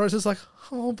Yeah. Rose, and Rose is like,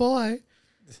 oh, bye.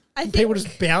 I And think... people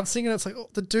just bouncing, and it's like, oh,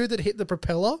 the dude that hit the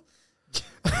propeller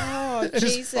Oh, and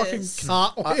just fucking Jesus.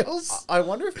 cartwheels. I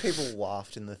wonder if people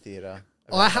laughed in the theater.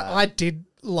 about that. I did.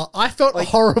 I felt Like,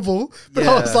 horrible, but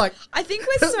I was yeah. like, I think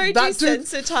we're so That dude-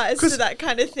 desensitized 'cause- to that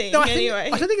kind of thing no, anyway.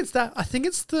 I don't think it's that. I think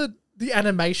it's the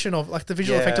animation of, like, the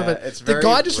visual effect of Yeah, it. it's The very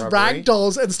guy just rubbery.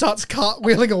 ragdolls and starts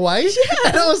cartwheeling away.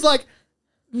 And I was like,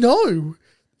 no,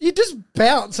 you just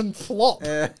bounce and flop.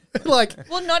 Yeah. Like,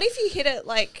 Well, not if you hit it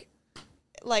like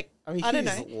I mean, I don't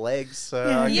his know. legs, so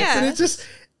yeah, I guess Yeah. and it's just,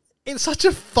 it's such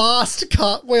a fast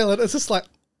cartwheel, and it's just like,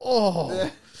 oh.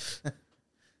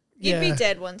 You'd be Yeah.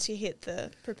 dead once you hit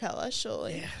the propeller,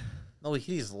 surely. no,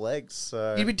 he hit his legs,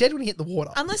 so You'd be dead when he hit the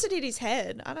water. Unless it hit his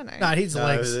head. I don't know. No, it hit his no,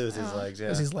 legs. it was his legs. It Yeah,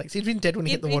 was his legs. He'd been dead when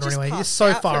he hit the You'd water just anyway. He's passed so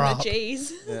out far from up. the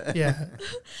G's. Yeah.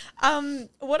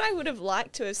 What I would have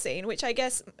liked to have seen, which I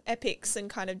guess epics and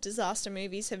kind of disaster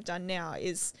movies have done now,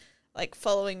 is like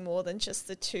following more than just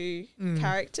the two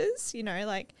characters. You know,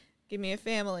 like give me a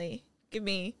family, give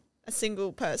me a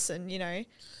single person. You know,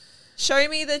 show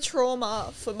me the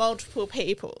trauma for multiple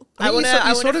people. I I think want you to. sort- I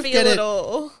you want sort to of feel get it it-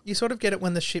 all. You sort of get it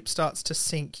when the ship starts to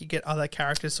sink. You get other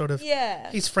characters sort of, Yeah.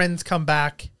 his friends come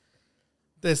back.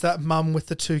 There's that mum with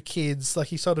the two kids.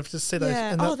 Like, you sort of just see those.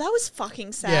 Yeah. And Oh, that was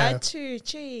fucking sad Yeah. too.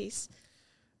 Jeez.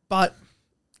 But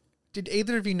did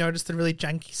either of you notice the really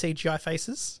janky CGI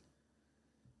faces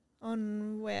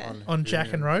On where? on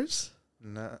Jack and Rose?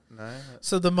 No.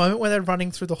 So the moment where they're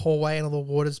running through the hallway and all the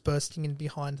water's bursting in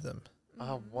behind them,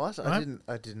 Oh, what? Right?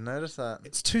 I didn't notice that.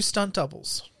 it's two stunt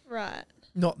doubles, Right.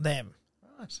 not them.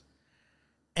 Right.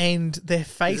 And their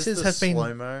faces have been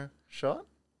slow mo shot.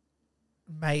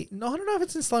 made. No, I don't know if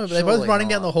it's in slow mo, but they're both Surely running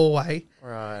down not. the hallway,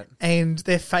 Right. and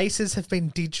their faces have been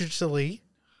digitally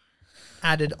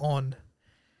added on.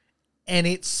 And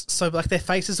it's so, like, their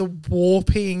faces are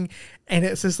warping, and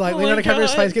it's just like Oh Leonardo my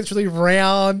DiCaprio's God. face gets really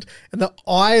round, and the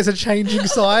eyes are changing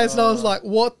size. And I was like,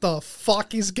 "What the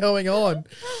fuck is going on?"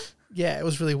 Yeah, it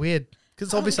was really weird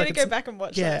because I'm obviously, gonna like, go back and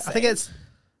watch. yeah, that I think scene. it's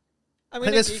I'm I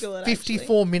gonna think Google it's it.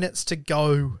 54 minutes to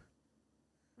go,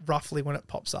 roughly, when it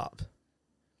pops up.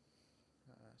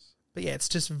 But yeah, it's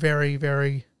just very,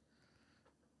 very,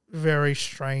 very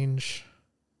strange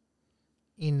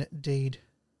indeed.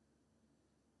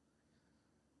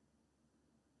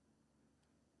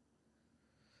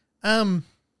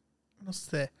 What else is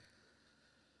there?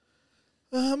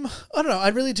 I don't know. I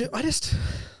really do.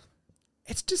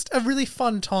 It's just a really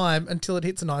fun time until it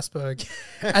hits an iceberg,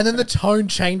 and then the tone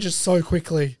changes so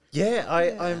quickly. Yeah,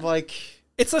 I'm like,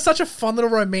 It's such a fun little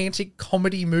romantic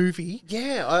comedy movie,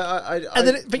 yeah, and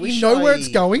then but you know where it's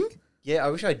going. Yeah, I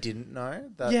wish I didn't know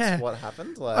that's Yeah. what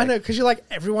happened. Like, I know, because you're like,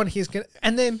 everyone here's gonna,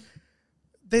 and then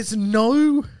there's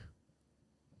no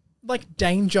like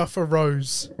danger for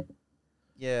Rose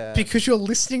Yeah, because you're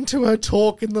listening to her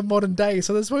talk in the modern day.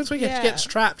 So there's moments where she Yeah. gets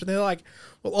trapped, and they're like,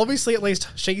 well, obviously at least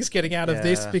she's getting out of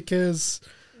this Yeah. because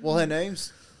well, her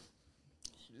name's.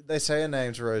 They say her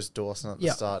name's Rose Dawson at the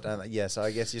Yeah. start, and yeah, so I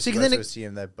guess you're So you supposed can to then-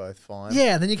 assume they're both fine.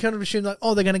 yeah, and then you kind of assume like,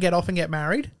 oh, they're gonna get off and get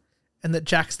married, and that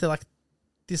Jack's the like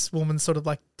this woman's sort of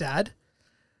like dad.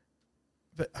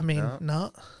 But I mean, No.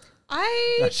 no.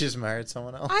 No, she's married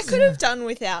someone else. I could have done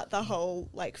without the whole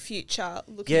like future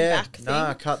looking yeah, back thing.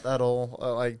 nah, cut that all.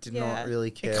 I did Yeah. not really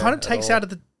care. It kind of at takes all.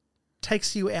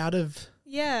 takes you out of.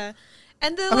 Yeah,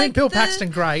 and the I mean, like Bill the, Paxton,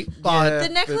 great, but Yeah. the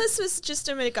but- necklace was just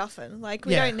a MacGuffin. Like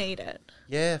we Yeah. don't need it.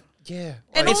 Yeah, yeah.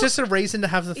 And Like, it's just a reason to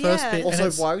have the first Yeah. bit. and also,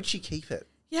 it's- why would she keep it?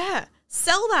 Yeah,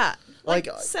 sell that. Like,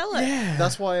 Like, sell it. yeah,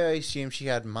 That's why I assumed she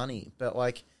had money, but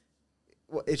like,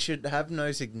 it should have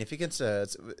no significance.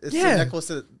 It's Yeah. the necklace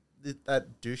that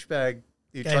douchebag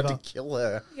who Gave tried her. to kill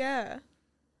her Yeah.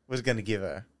 was going to give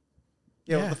her.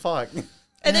 Yeah, Yeah. what the fuck? And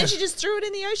Yeah. then she just threw it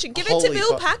in the ocean. Give it Holy to Bill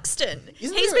fuck. Paxton.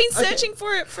 Isn't He's there- been okay. searching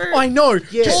for it for I know.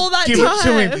 Yeah. Just all that give it to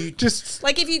time. him. Just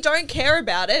like if you don't care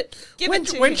about it, give when it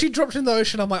to when him. she dropped in the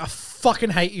ocean, I'm like, I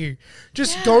fucking hate you.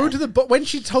 Just go to the. But when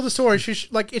she told the story,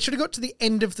 like it should have got to the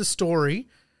end of the story,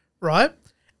 right?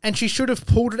 And she should have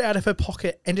pulled it out of her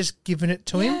pocket and just given it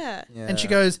to him. Yeah. Yeah. And she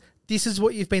goes, "This is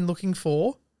what you've been looking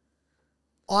for.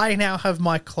 I now have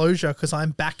my closure because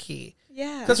I'm back here."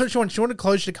 Yeah. That's what she wanted. She wanted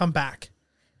closure to come back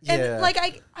Yeah. And like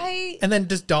I and then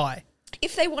just die.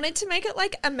 if they wanted to make it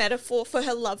like a metaphor for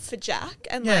her love for Jack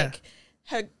and Yeah. like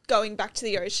her going back to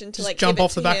the ocean to Just like jump give it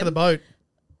off the to back him. of the boat.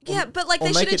 Yeah, but like Or they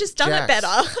make should have it just done Jack's. it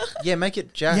better. Yeah, make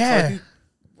it Jack. Yeah.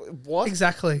 Like, what?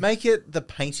 Exactly. Make it the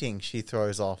painting she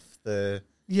throws off the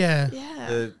Yeah. yeah.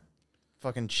 the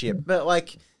fucking shit. But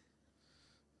like,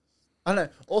 I don't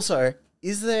know. Also,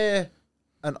 is there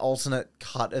an alternate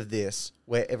cut of this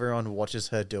where everyone watches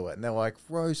her do it and they're like,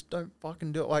 Rose, don't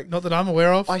fucking do it? Like, Not that I'm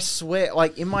aware of. I swear,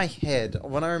 like in my head,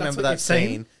 when I remember what that you've seen?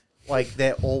 scene, like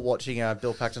they're all watching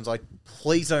Bill Paxton's like,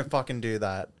 please don't fucking do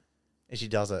that. And she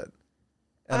does it.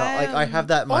 And I have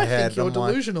that in my I head. think you're I'm like,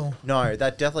 delusional. no,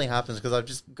 that definitely happens because I've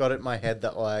just got it in my head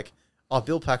that like, oh,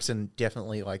 Bill Paxton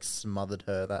definitely like smothered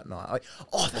her that night. Like,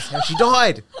 oh, that's how she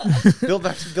died. Bill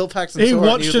Paxton He saw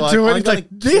watched it. her And he do was it.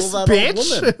 He's like, like, "I'm gonna kill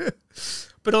this that old woman." bitch.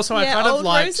 But also, Yeah, I kind of old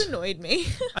liked, Rose annoyed me.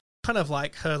 kind of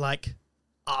like her like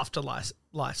afterlife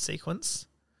sequence.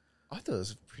 I thought it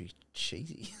was pretty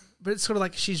cheesy. But it's sort of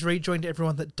like she's rejoined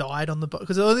everyone that died on the boat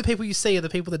because the only people you see are the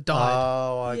people that died.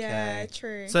 Oh, okay. Yeah,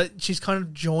 true. So she's kind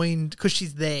of joined because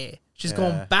she's there. She's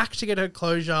gone back to get her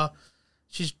closure.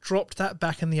 She's dropped that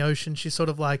back in the ocean. She's sort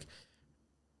of like,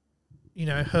 you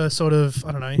know, her sort of,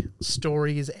 I don't know,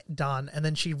 story is done. And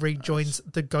then she rejoins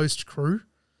the ghost crew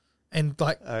and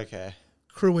like Okay.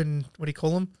 crew and what do you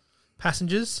call them?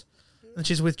 Passengers. And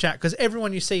she's with Jack because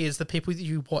everyone you see is the people that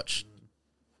you watch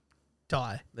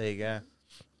die. There you go.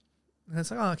 And it's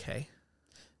like, oh, okay.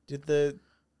 Did the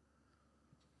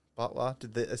butler,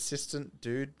 did the assistant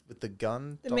dude with the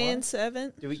gun The die?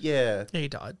 manservant. Yeah. Yeah, he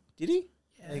died. Did he?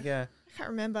 Yeah. There you go. I can't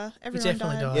remember. Everyone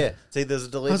definitely died. died. Yeah. See, there's a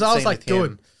deleted I was scene like, with him.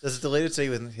 good. There's a deleted scene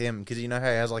with him because you know how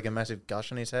he has like a massive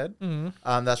gush on his head? Mm.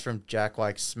 That's from Jack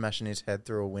like smashing his head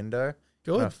through a window.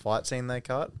 Good. In a fight scene they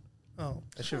cut. Oh,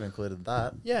 They should have included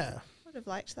that. yeah. Would have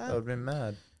liked That that. would have been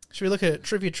mad. Should we look at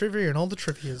trivia and all the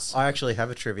trivias? I actually have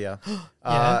a trivia.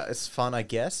 Yeah. It's fun, I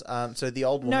guess. So the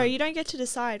old woman. No, you don't get to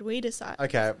decide. We decide.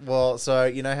 Okay, well, so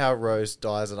you know how Rose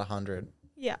dies at 100?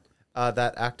 Yeah.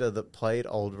 That actor that played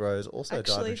old Rose also died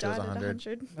Actually when she was died at 100.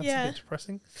 100. That's a Yeah. bit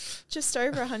depressing. Just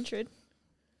over 100.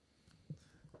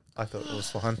 I thought it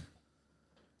was fun.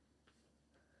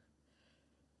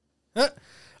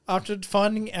 After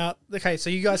finding out, okay, so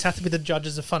you guys have to be the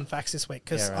judges of fun facts this week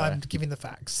because Yeah, right. I'm giving the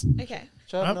facts. Okay.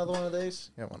 Shall I have Nope. another one of these?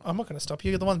 Yeah, why not? I'm not going to stop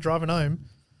you. You're the one driving home.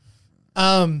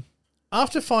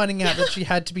 After finding out that she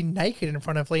had to be naked in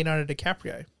front of Leonardo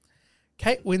DiCaprio,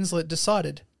 Kate Winslet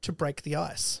decided to break the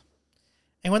ice.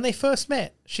 And when they first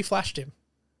met, she flashed him.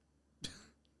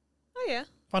 Oh, yeah.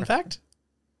 Fun fact?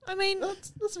 I mean,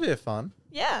 That's a bit of fun.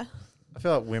 yeah. I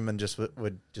feel like women just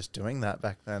were just doing that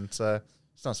back then, so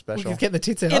it's not We special. could get the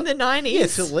tits out. In the 90s. Yeah,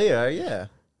 to Leo, yeah.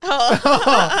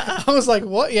 Oh. I was like,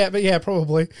 what? Yeah, but yeah,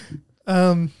 probably.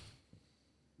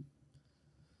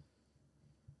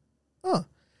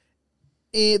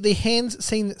 The hands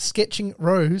seen sketching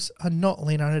Rose are not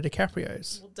Leonardo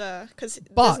DiCaprio's. Well, duh. Because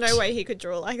But- there's no way he could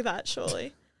draw like that,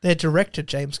 surely. They're director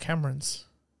James Cameron's.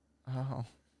 Oh.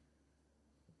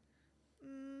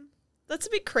 That's a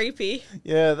bit creepy.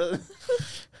 Yeah.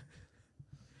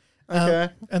 Okay.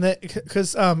 And that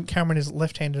because Cameron is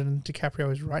left-handed and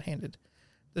DiCaprio is right-handed,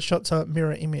 the shots are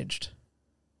mirror imaged,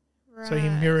 Right. so he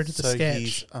mirrored the So sketch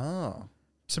he's... Oh.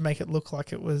 to make it look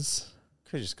like it was.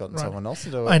 Could have just gotten Right. someone else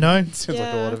to do it. I know. Seems like a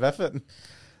Yeah. lot of effort.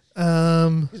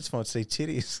 Um, You just want to see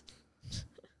titties.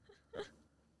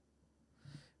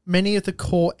 many of the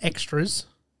core extras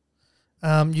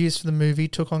used for the movie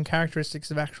took on characteristics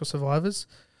of actual survivors.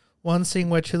 One scene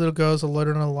where two little girls are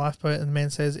loaded on a lifeboat and the man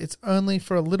says it's only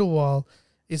for a little while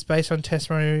is based on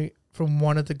testimony from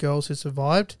one of the girls who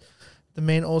survived. The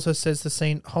man also says the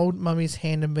scene, hold mummy's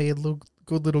hand and be a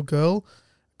good little girl.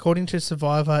 According to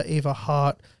survivor Eva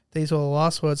Hart, these were the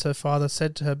last words her father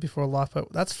said to her before a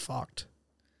lifeboat. That's fucked.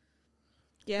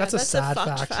 Yeah, That's a sad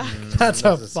fucked fact. That's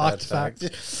a fucked sad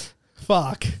fact.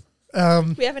 Fuck.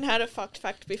 We haven't had a fucked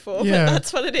fact before, Yeah. but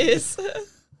that's what it is.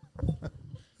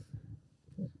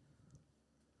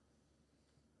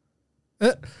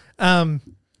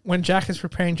 When Jack is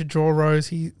preparing to draw Rose,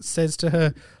 he says to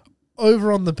her,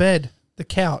 over on the bed, the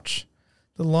couch.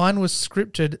 The line was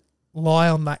scripted, lie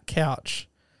on that couch.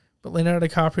 But Leonardo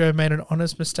DiCaprio made an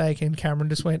honest mistake and Cameron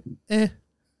just went, can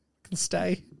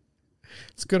stay.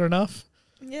 It's good enough.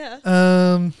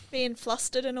 Yeah. Being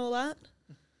flustered and all that.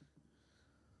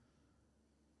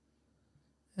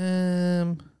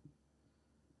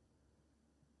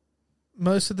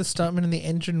 Most of the stuntmen in the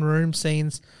engine room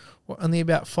scenes were only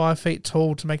about 5 feet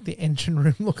tall to make the engine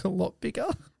room look a lot bigger.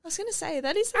 I was going to say,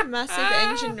 that is a massive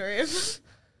engine room.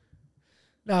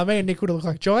 No, me and Nick would have looked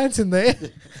like giants in there.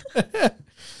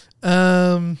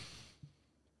 The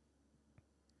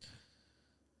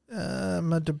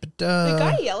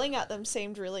guy yelling at them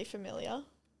seemed really familiar.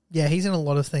 Yeah, he's in a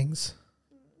lot of things.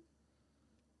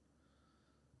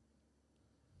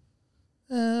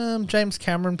 James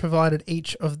Cameron provided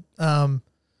each of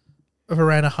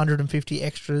around 150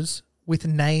 extras with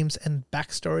names and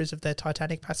backstories of their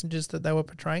Titanic passengers that they were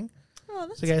portraying. Oh,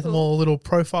 that's So they gave them cool. all a little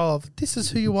profile of, this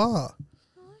is who you are.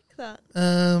 I like that.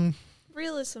 Um,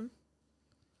 Realism.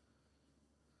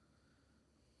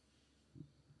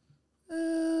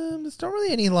 there's not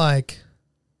really any like,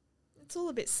 It's all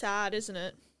a bit sad, isn't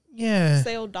it? yeah. 'Cause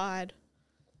they all died.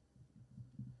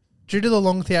 Due to the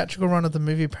long theatrical run of the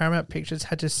movie, Paramount Pictures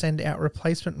had to send out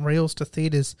replacement reels to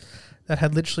theatres that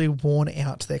had literally worn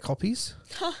out their copies.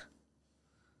 Huh.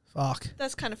 Fuck.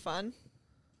 That's kind of fun.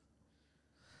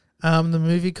 The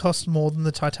movie cost more than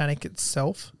the Titanic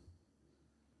itself.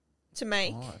 To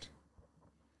make. God.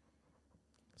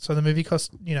 So the movie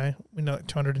cost, we know,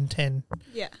 $210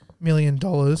 Yeah. million.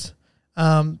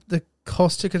 The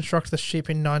cost to construct the ship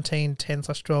in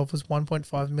 1910/12 was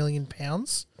 £1.5 million.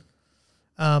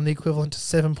 The equivalent to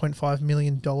 $7.5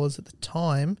 million at the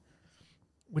time,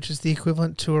 which is the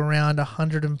equivalent to around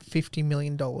 $150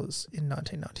 million in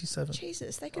 1997.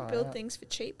 Jesus, they could Oh, build yeah. things for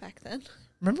cheap back then.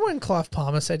 Remember when Clive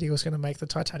Palmer said he was going to make the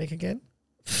Titanic again?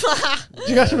 Do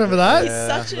you guys remember that? He's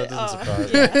such that a- doesn't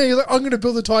surprise yeah. me. He's like, I'm going to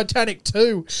build the Titanic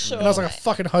too. Sure. And I was like, I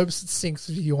fucking hope it sinks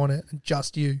with you on it and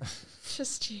just you.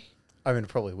 Just you. I mean, it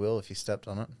probably will if you stepped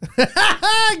on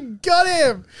it. Got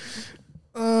him.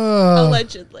 Oh.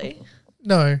 Allegedly.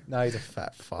 No. No, he's a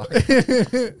fat fuck.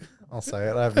 I'll say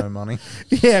it. I have no money.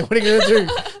 Yeah, what are you going to do?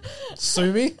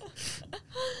 Sue me?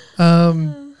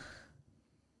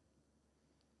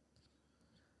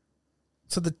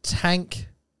 So the tank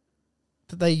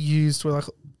that they used were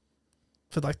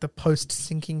for the post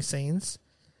sinking scenes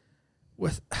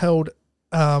held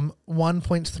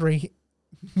 1.3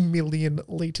 million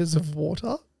liters of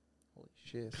water. Holy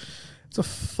shit. It's a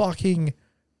fucking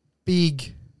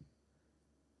big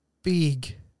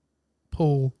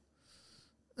pool.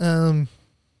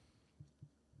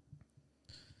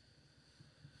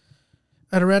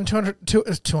 At around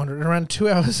around 2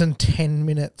 hours and 10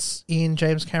 minutes,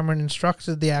 James Cameron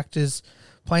instructed the actors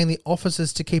playing the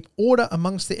officers to keep order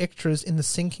amongst the extras in the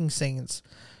sinking scenes.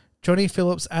 Johnny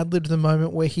Phillips ad-libbed the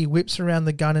moment where he whips around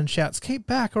the gun and shouts, "Keep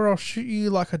back or I'll shoot you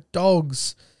like a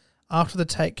dog's." After the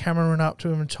take, Cameron ran up to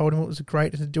him and told him it was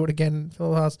great to do it again.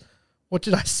 Phillips asked, "What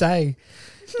did I say?"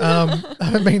 I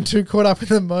haven't been too caught up in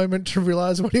the moment to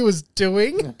realise what he was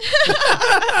doing.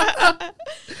 I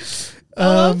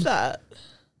love that.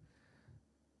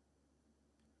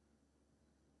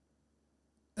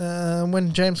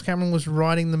 When James Cameron was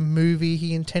writing the movie,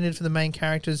 he intended for the main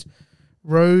characters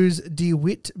Rose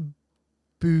DeWitt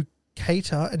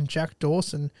Bukater and Jack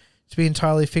Dawson to be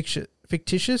entirely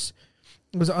fictitious.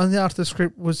 It was only after the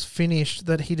script was finished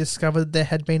that he discovered there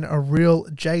had been a real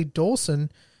Jay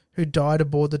Dawson who died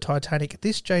aboard the Titanic.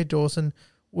 This Jay Dawson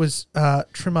was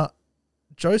trimmer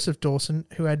Joseph Dawson,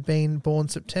 who had been born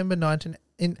September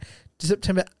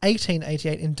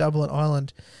 1888 in Dublin,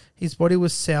 Ireland. His body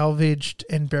was salvaged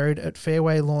and buried at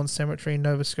Fairway Lawn Cemetery in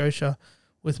Nova Scotia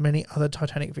with many other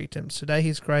Titanic victims. Today,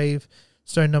 his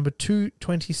gravestone number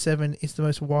 227 is the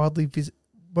most widely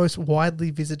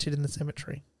visited in the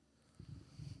cemetery.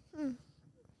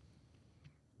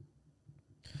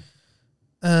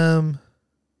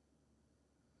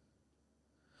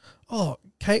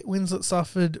 Kate Winslet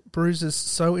suffered bruises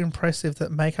so impressive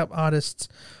that makeup artists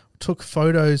took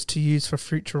photos to use for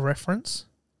future reference.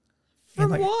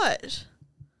 From And, what?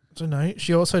 I don't know.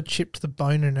 She also chipped the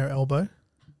bone in her elbow.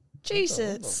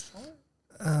 Jesus.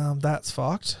 That's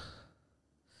fucked.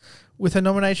 With her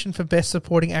nomination for Best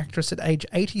Supporting Actress at age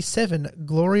 87,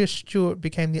 Gloria Stewart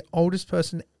became the oldest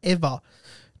person ever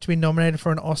to be nominated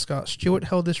for an Oscar. Stewart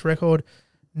held this record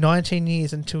 19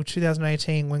 years until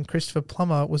 2018 when Christopher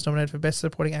Plummer was nominated for Best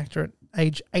Supporting Actor at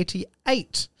age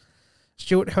 88.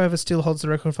 Stewart, however, still holds the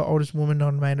record for oldest woman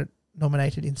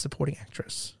nominated in Supporting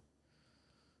Actress.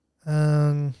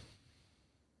 James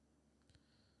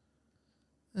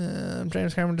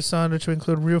Cameron decided to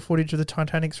include real footage of the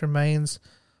Titanic's remains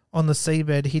on the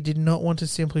seabed. He did not want to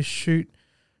simply shoot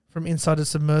from inside a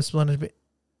submersible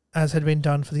as had been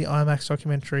done for the IMAX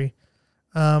documentary.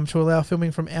 To allow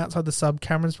filming from outside the sub,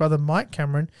 Cameron's brother Mike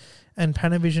Cameron and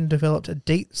Panavision developed a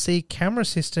deep-sea camera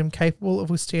system capable of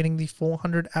withstanding the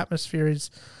 400 atmospheres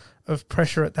of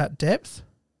pressure at that depth.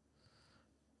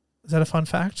 Is that a fun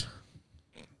fact?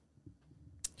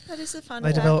 That is a fun They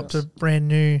fact. developed a brand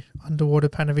new underwater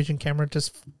Panavision camera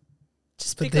just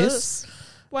for because. this.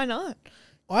 Why not?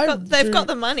 They've They've got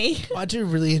the money. I do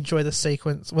really enjoy the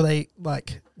sequence where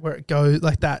where it goes,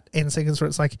 like that end sequence where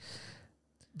it's like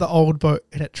the old boat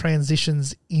and it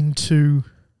transitions into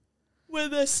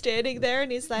When they're standing there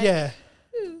and he's like, yeah,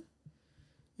 "Ooh."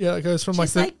 it goes from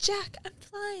She's like, Jack, I'm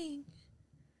flying.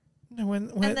 no, when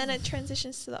And then it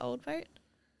transitions to the old boat.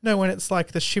 No, when it's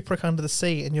like the shipwreck under the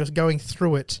sea and you're going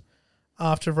through it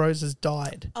after Rose has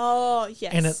died Oh,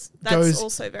 yes. And it That's goes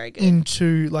also very good.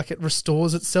 into, like, it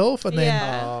restores itself. And then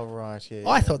Yeah. Oh, right. Yeah.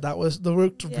 I thought that was, the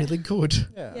looked Yeah. really good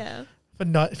Yeah.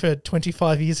 for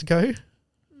 25 years ago.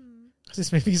 'Cause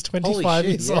this movie's 25 Holy shit,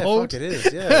 years yeah, old. Fuck it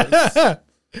is. Yeah.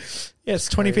 Yeah, it's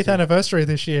 25th crazy. anniversary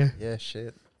this year. Yeah.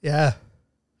 Shit. Yeah.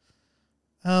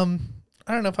 I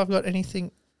don't know if I've got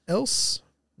anything else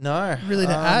No. really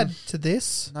to add to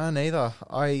this. No, neither.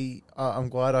 I'm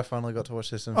glad I finally got to watch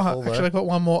this in Oh, full. actually, Though. I've got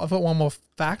one more. I've got one more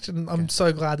fact, and I'm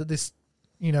so glad that this,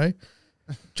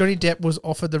 Johnny Depp was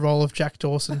offered the role of Jack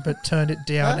Dawson, but turned it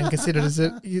down and considers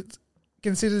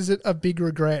it a big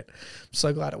regret. I'm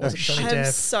so glad it wasn't Johnny I'm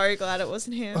Depp. so glad it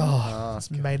wasn't him. Oh, it's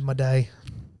made my day.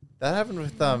 That happened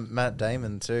with Matt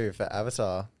Damon too for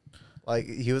Avatar. Like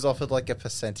he was offered like a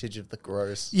percentage of the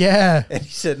gross, Yeah, and he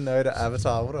said no to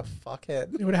Avatar. What a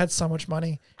fuckhead! he would have had so much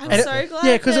money. I'm And so glad.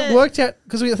 Yeah, because that- it worked out.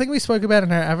 Because I think we spoke about it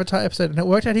in our Avatar episode, and it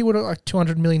worked out he would have like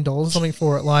 $200 million or something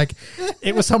for it. Like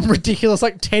it was some ridiculous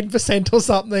like 10% or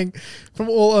something from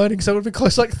all earnings. So it would be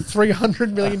close to like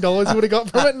 $300 million he would have got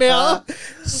from it now.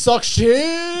 Suck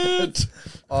shit.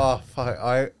 Oh fuck!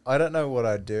 I don't know what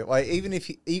I'd do. Like even if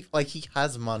he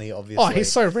has money, obviously. Oh,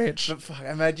 he's so rich. But fuck,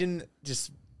 imagine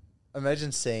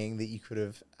seeing that you could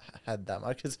have had that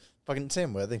much because fucking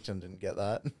Sam Worthington didn't get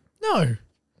that. No. No,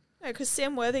 because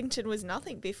Sam Worthington was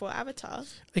nothing before Avatar. Are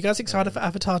you guys excited for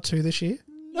Avatar 2 this year?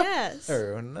 Yes.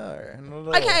 Oh no!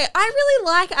 Not at Okay, I really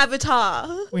like Avatar.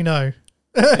 We know.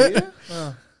 all. Do you?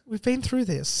 Oh, We've been through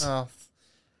this.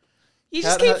 You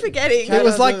just Cat- keep forgetting. Cat It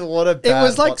was has like- a lot of It bad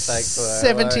was like hot takes for that,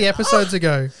 70 like- episodes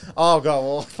ago. Oh god!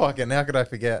 Well, fucking how could I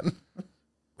forget?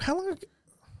 How long ago?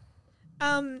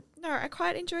 No, I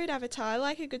quite enjoyed Avatar. I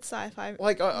like a good sci-fi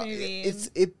Like movie.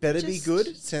 it better be just-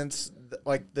 good since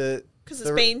the because it's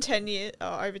the- been 10 years,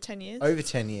 or over 10 years. over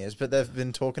 10 years, but they've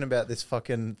been talking about this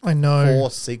fucking I know.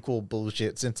 4 sequel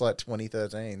bullshit since like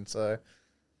 2013. So,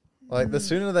 like, the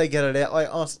sooner they get it out,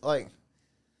 like,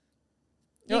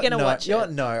 You're gonna watch it.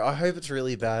 No, I hope it's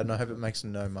really bad, and I hope it makes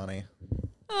no money.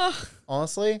 Ugh.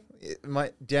 Honestly,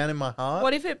 down in my heart,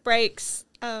 What if it breaks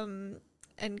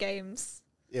Endgame's?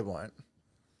 it won't.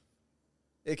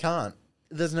 It can't.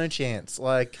 There's no chance.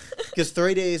 Like, because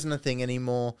 3D isn't a thing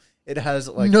anymore. It has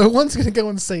like no one's going to go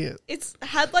and see it. It's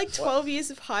had like 12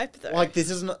 years of hype though. like this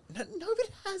is not. No,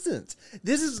 it hasn't.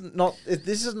 This is not.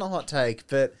 This is not a hot take,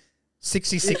 but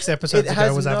 66 episodes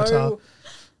ago was Avatar.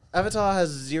 Avatar has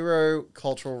zero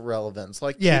cultural relevance.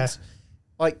 Like Yeah.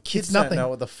 kids It's don't nothing. know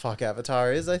what the fuck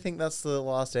Avatar is. They think that's the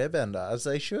last Airbender, as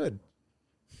they should.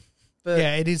 But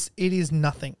Yeah, it is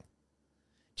nothing.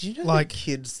 do you know like- that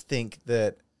kids think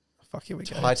that Fuck, here we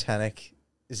go. Titanic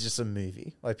is just a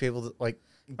movie? Like people that, like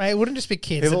Mate, it wouldn't just be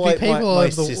kids. people It'd be like people my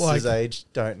over the sister's like. age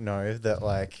don't know that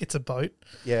like It's a boat.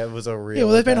 yeah, it was a real. Yeah,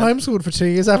 well, they've been event. homeschooled for 2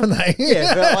 years, haven't they?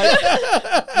 Yeah, but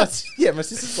like, my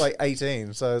sister's like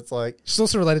 18, so it's like She's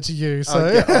also related to you, so.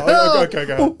 yeah.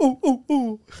 Go.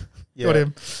 Ooh. yeah. Got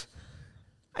him.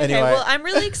 okay, anyway. well, I'm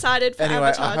really excited for Anyway,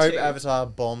 Avatar I hope 2. Avatar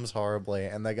bombs horribly,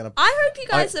 and they're gonna. I hope you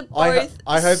guys are both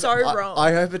wrong.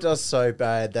 I hope it does so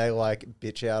bad they like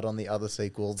bitch out on the other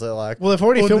sequels. They're like, Well, they've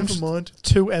already "Oh, filmed never mind."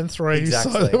 2 and 3,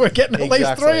 Exactly. so we're getting at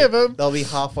least 3 of them. They'll be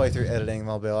halfway through editing, and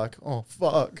they'll be like, "Oh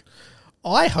fuck!"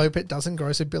 I hope it doesn't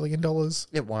gross $1 billion.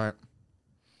 It won't.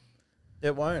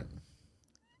 It won't.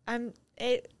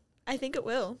 I think it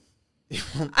will.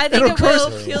 I think It'll it will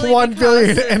gross purely $1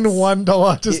 billion because and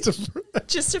 $1 just to.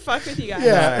 just to fuck with you guys.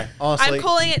 Yeah. No, honestly, I'm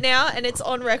calling it now, and it's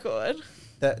on record.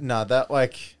 there's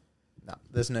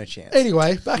no chance.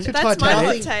 Anyway, back to That's my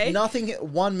Titanic. hot take. Nothing.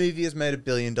 One movie has made $1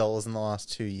 billion in the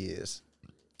last 2 years.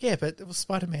 Yeah, but it was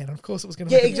Spider-Man. Of course, it was going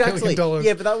to Yeah, make exactly. $1 billion.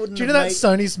 Yeah, but that wouldn't. Do you know have that's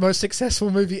made, Sony's most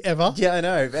successful movie ever? Yeah, I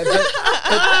know,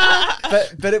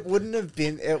 but it wouldn't have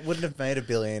been. It wouldn't have made $1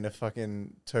 billion if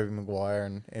fucking Tobey Maguire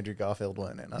and Andrew Garfield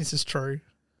weren't in it. This is true.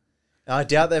 I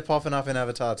doubt they're popping up in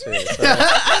Avatar 2. So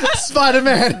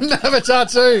Spider-Man and Avatar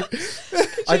 2.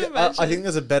 I imagine? think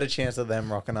there's a better chance of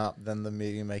them rocking up than the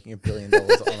movie making $1 billion.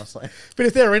 Honestly, But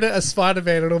if they're in it as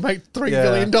Spider-Man, it'll make $3 Yeah.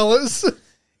 billion.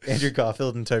 Andrew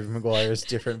Garfield and Tobey Maguire as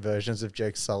different versions of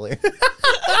Jake Sully.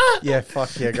 Yeah,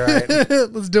 fuck yeah, great.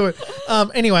 Let's do it.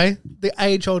 Anyway, the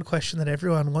age-old question that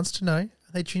everyone wants to know.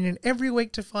 They tune in every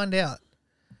week to find out.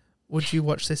 Would you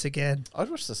watch this again? I'd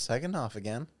watch the second half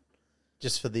again,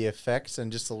 just for the effects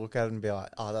and just to look at it and be like,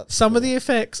 oh, that's Some of cool. the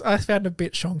effects I found a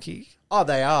bit shonky. Oh,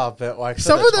 they are, but like for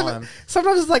Some the of them, time,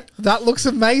 sometimes it's like, that looks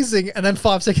amazing. And then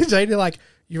 5 seconds later, you're like,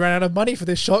 you ran out of money for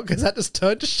this shot because that just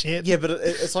turned to shit. yeah, but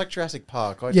it's like Jurassic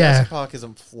Park. Like Yeah. Jurassic Park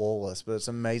isn't flawless, but it's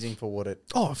amazing for what it.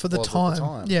 Oh, for the was at the time.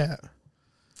 time. Yeah.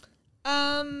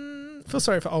 feel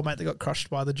sorry for old mate that got crushed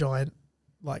by the giant,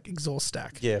 like, exhaust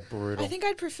stack. Yeah, brutal. I think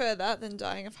I'd prefer that than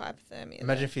dying of hypothermia.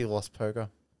 Imagine if he lost poker.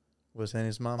 Was in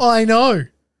his mum. I know.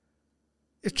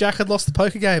 If Jack had lost the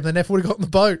poker game, they never would have got in the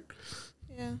boat.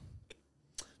 Yeah.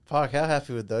 Fuck, how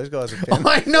happy would those guys have been?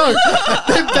 I know.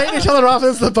 They're beating each other up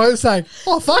as the boat saying,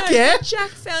 "Oh fuck No, yeah!" Jack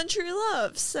found true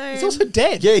love, so He's also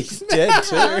dead. Yeah, he's dead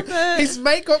too. His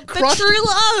mate got the crushed, true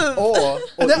love. Or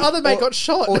and the other mate got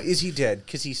shot. Or is he dead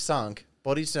because he sunk?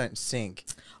 Bodies don't sink.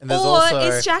 And there's Or also,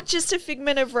 is Jack just a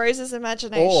figment of Rose's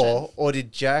imagination? or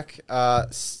did Jack?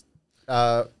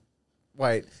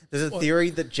 Wait, there's a theory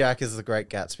that Jack is the Great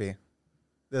Gatsby.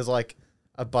 There's like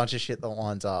a bunch of shit that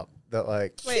lines up that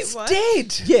like. Wait, He's what?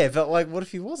 dead. Yeah, but like, what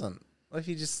if he wasn't? What if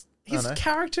he just? I His don't know.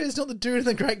 character is not the dude in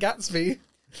The Great Gatsby.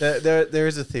 There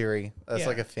is a theory. That's Yeah.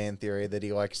 like a fan theory that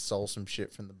he like stole some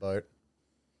shit from the boat.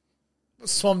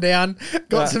 Swam down,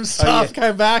 got Yeah. some Oh, stuff, yeah.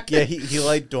 came back. Yeah, he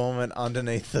lay dormant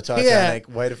underneath the Titanic,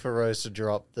 waited for Rose to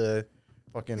drop the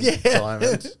fucking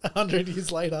diamond. 100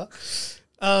 years later.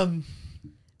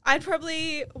 I'd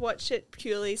probably watch it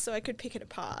purely so I could pick it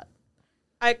apart.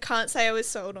 I can't say I was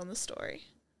sold on the story.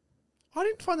 I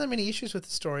didn't find that many issues with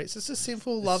the story. It's just a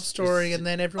simple love It's- story, and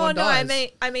then everyone Oh no,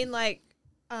 dies. I mean like,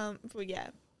 well yeah,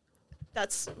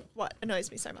 that's what annoys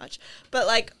me so much. But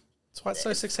like, That's why it's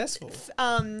so successful.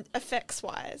 effects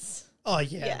wise, Oh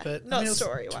yeah, yeah, but not it was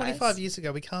story-wise. 25 years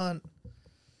ago, we can't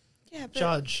yeah, but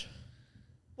judge.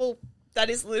 well, that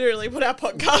is literally what our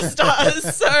podcast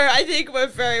does. So I think we're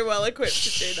very well equipped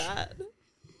to do that.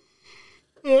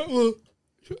 Well,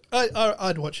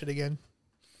 I'd watch it again.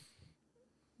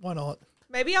 Why not?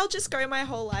 Maybe I'll just go my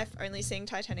whole life only seeing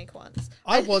Titanic once.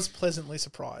 I was pleasantly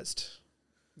surprised.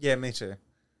 Yeah, me too.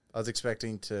 I was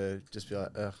expecting to just be like,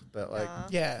 ugh, but like, Nah.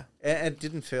 Yeah, it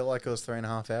didn't feel like it was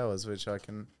 3.5 hours, which I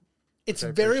can. it's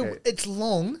I very appreciate. it's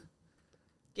long,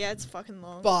 Yeah, it's fucking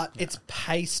long. but it's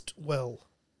paced well.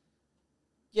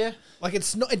 Yeah, Like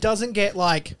it's not. It doesn't get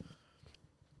like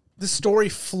the story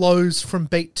flows from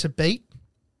beat to beat.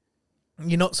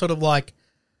 You're not sort of like,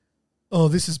 oh,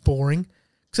 this is boring.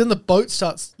 Because then the boat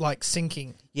starts like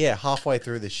sinking. yeah. Halfway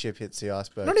through, the ship hits the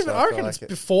iceberg. Not even. so I reckon feel it's like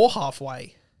before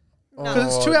halfway. No.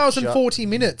 Because it's 2 hours and ju- 40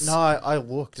 minutes. No, I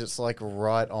looked. It's like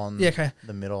right on Yeah, okay.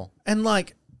 the middle. And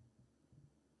like,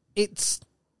 it's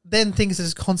then things are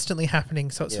just constantly happening.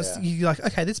 So it's just Yeah. you're like,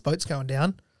 okay, this boat's going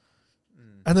down.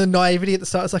 And the naivety at the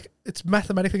start is like, it's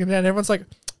mathematically going down. And everyone's like,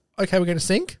 okay, we're going to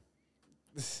sink.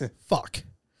 Fuck.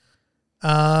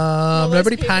 All those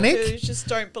Nobody people panic. who just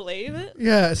don't believe it.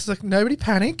 Yeah, it's like nobody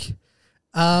panic.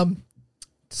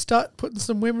 Start putting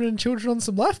some women and children on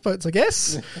some lifeboats, I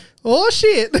guess. Oh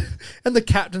shit! And the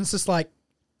captain's just like,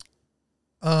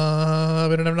 we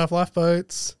don't have enough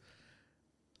lifeboats.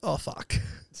 Oh fuck!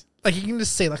 Like you can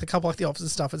just see like a couple like the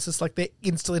officers stuff. It's just like they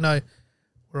instantly know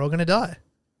we're all gonna die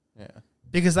Yeah.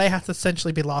 because they have to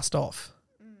essentially be last off.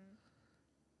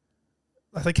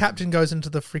 Like the captain goes into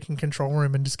the freaking control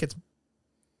room and just gets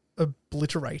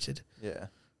obliterated Yeah.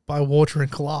 by water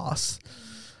and glass.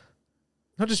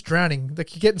 Not just drowning,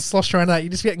 like you're getting sloshed around that,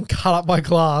 you're just getting cut up by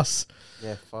glass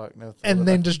Yeah. Fuck. Never thought and of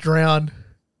then that. just drown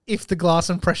if the glass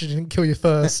and pressure didn't kill you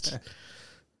first.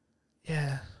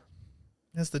 Yeah.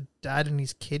 There's the dad and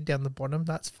his kid down the bottom.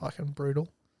 That's fucking brutal.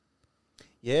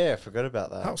 Yeah, I forgot about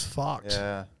that. That was fucked.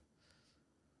 Yeah.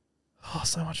 Oh,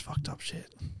 so much fucked up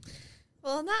shit.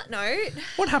 Well, on that note,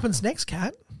 What happens next,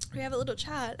 Kat? we have a little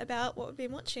chat about what we've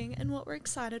been watching and what we're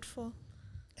excited for.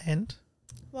 And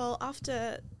Well,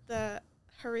 after the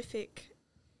horrific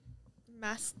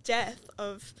mass death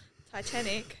of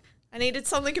Titanic, I needed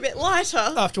something a bit lighter.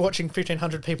 after watching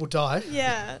 1,500 people die.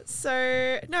 Yeah,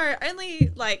 so no,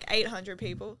 only like 800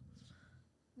 people.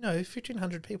 No,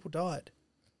 1,500 people died.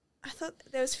 I thought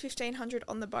there was 1,500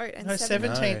 on the boat and No,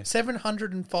 700.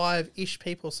 705-ish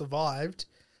people survived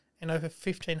and over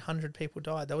 1,500 people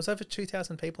died. There was over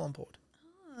 2,000 people on board.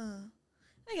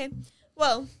 Okay,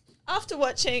 well, after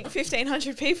watching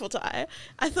 1,500 people die,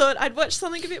 I thought I'd watch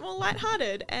something a bit more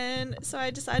lighthearted, and so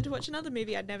I decided to watch another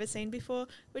movie I'd never seen before,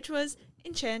 which was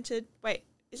Enchanted. Wait,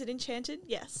 is it Enchanted?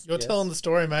 Yes. You're Yes. telling the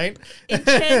story, mate.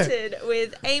 Enchanted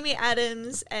with Amy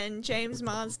Adams and James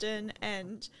Marsden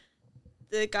and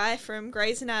the guy from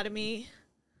Grey's Anatomy.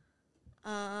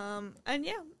 And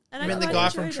yeah. And I mean the quite guy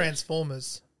from enjoyed it.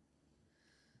 Transformers.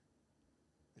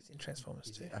 He's in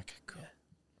Transformers too. Okay. Cool.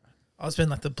 I was being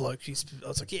like the bloke. I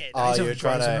was like, yeah, Oh, he's on you're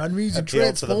trying Grey's Anatomy, he's to in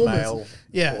appeal to the Transformers. male.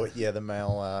 Yeah. Or, yeah, the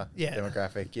male Yeah.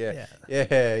 demographic. Yeah. Yeah.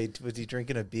 Yeah. Was he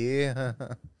drinking a beer?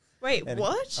 Wait, And-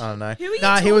 what? I don't know. Who are you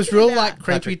Nah, he was talking real about? like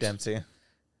creepy. Patrick Dempsey.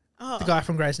 Oh. The guy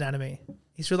from Grey's Anatomy.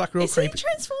 He's real like real Is he in creepy.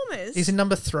 Transformers? He's in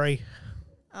number 3.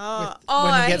 Oh,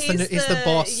 when he gets he's the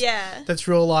boss. Yeah. That's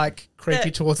real like creepy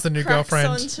That towards the new cracks girlfriend.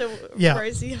 onto Yeah.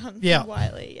 Rosie Hunt Yeah.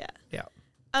 Wiley, yeah. Yeah.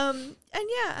 And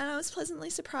I was pleasantly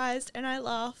surprised and I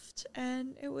laughed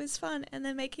and it was fun. And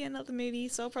they're making another movie,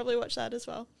 so I'll probably watch that as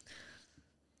well.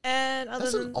 And other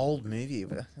That's than an old movie.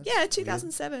 But yeah,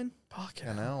 2007. Fuck.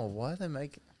 I know. Why are they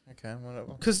making? Okay,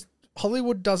 whatever. Because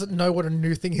Hollywood doesn't know what a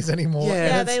new thing is anymore. Yeah, Yeah,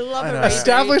 that's- they love I a know. reboot.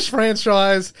 Established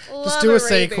franchise. Love just do a reboot.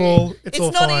 sequel. It's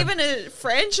all not fine. even a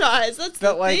franchise. That's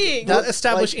But, the like, thing. that-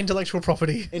 Established like- intellectual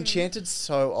property. Enchanted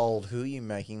so old. Who are you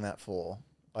making that for?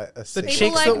 Like a The sequel? People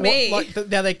chicks like that me.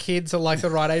 now their kids are like the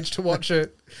right age to watch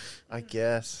it. I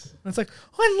guess. And it's like,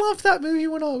 I loved that movie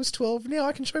when I was 12. Now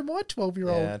I can show my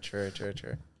 12-year-old. Yeah, true.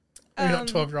 Maybe not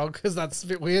 12-year-old because that's a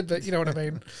bit weird, but you know what I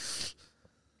mean.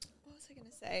 What was I going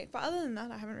to say? But other than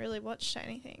that, I haven't really watched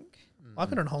anything. I've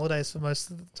been on holidays for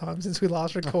most of the time since we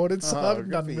last recorded, so I Oh, haven't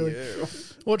good done for really. you.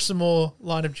 Watched some more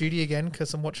Line of Duty again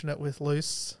because I'm watching it with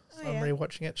Luce. So Oh, I'm yeah.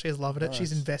 rewatching it. She's loving it.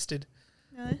 She's Nice. invested.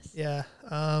 Nice. Yeah.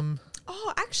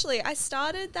 Oh, actually, I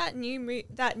started that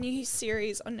new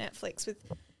series on Netflix with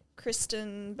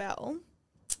Kristen Bell.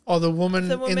 Oh, the woman,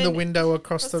 The in the woman window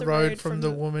across the road from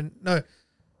the woman. No,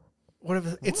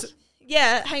 whatever. It's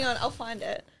Yeah, hang on, I'll find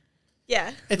it.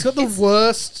 Yeah. it's got the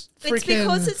worst It's freaking.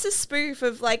 because it's a spoof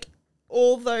of like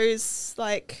all those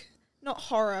like not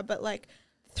horror but like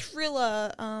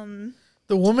thriller.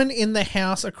 The woman in the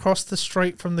house across the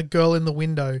street from the girl in the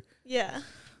window. Yeah.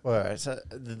 Alright, so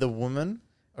the woman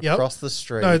Yep. across the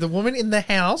street. No, the woman in the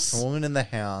house the woman in the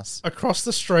house. across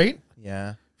the street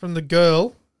Yeah. from the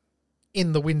girl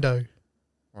in the window.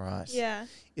 Right. Yeah.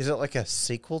 Is it like a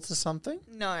sequel to something?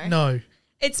 No. No,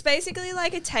 It's basically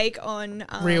like a take on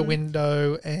Rear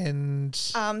Window and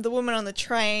the woman on the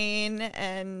train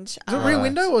and is it Rear Right.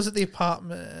 Window or was it the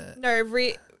apartment?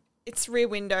 it's Rear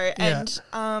Window and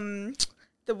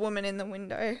the woman in the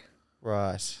window.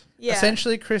 Right. Yeah.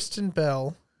 Essentially, Kristen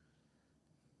Bell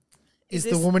is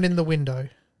Is the this- woman in the window,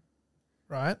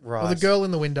 right? Or the Right. girl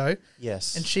in the window,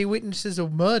 Yes. and she witnesses a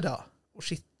murder. Or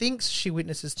she thinks she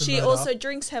witnesses the She murder. also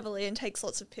drinks heavily and takes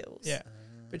lots of pills. Yeah.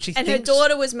 But she And thinks... her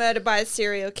daughter was murdered by a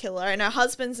serial killer, and her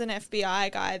husband's an FBI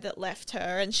guy that left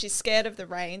her, and she's scared of the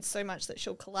rain so much that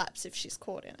she'll collapse if she's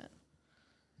caught in it.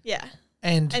 Yeah.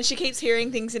 And And she keeps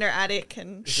hearing things in her attic,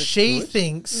 and she good?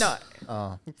 thinks no.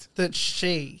 Oh. that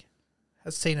she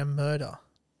has seen a murder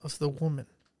of the woman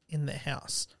in the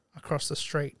house across the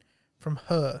street from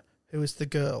her, who is the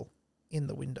girl in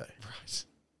the window. Right.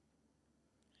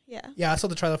 Yeah. Yeah, I saw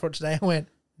the trailer for it today. I went,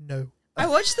 no. I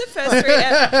watched the first three.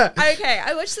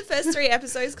 I watched the first 3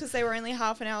 episodes because they were only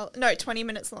 20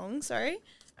 minutes long. Sorry,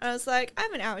 and I was like, I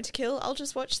have an hour to kill. I'll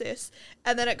just watch this.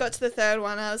 And then it got to the third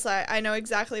one. And I was like, I know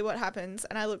exactly what happens.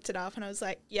 And I looked it up, and I was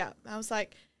like, yeah. I was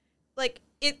like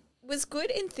it was good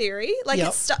in theory. Like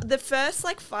Yep. the first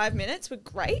 5 minutes were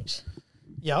great,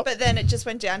 Yep. but then it just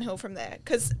went downhill from there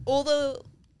because all the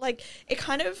it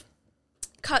kind of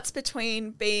cuts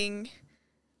between being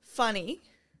funny,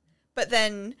 but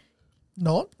then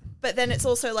it's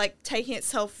also taking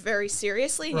itself very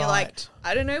seriously, and you're like, Right.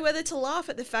 I don't know whether to laugh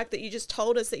at the fact that you just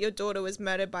told us that your daughter was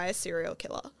murdered by a serial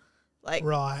killer.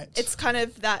 Right. It's kind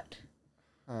of that.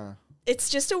 Huh. It's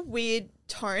just a weird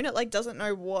tone. It doesn't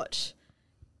know what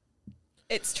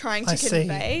it's trying to I see.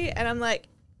 convey, and I'm like,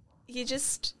 you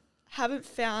just haven't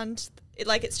found it.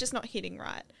 It's just not hitting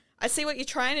right. I see what you're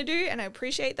trying to do, and I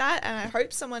appreciate that, and I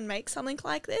hope someone makes something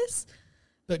like this,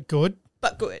 But good.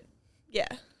 but good. Yeah.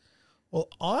 Well,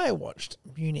 I watched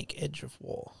Munich Edge of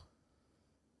War,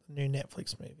 the new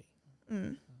Netflix movie.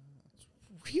 Mm. It's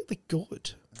really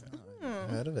good.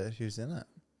 Heard of it? Who's in it?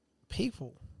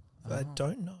 People that I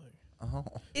don't know. Oh.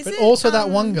 Is But it, also that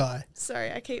one guy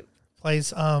Sorry, I keep.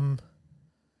 plays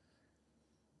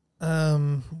what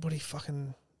do you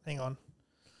fucking hang on.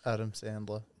 Adam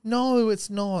Sandler. No, it's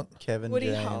not. Kevin Woody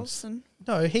James. Harrelson.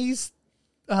 No, he's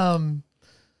Kevin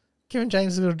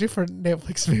James has got a different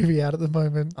Netflix movie out at the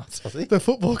moment. Oh, does he? The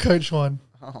football coach one.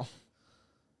 Oh.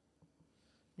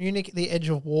 Munich The Edge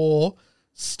of War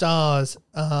stars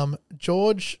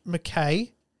George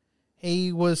McKay.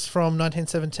 He was from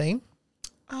 1917.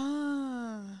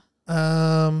 Ah.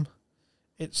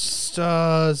 It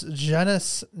stars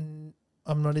Janus. I'm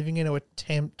not even going to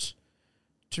attempt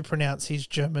to pronounce his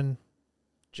German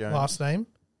Jones. last name,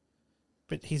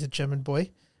 but he's a German boy.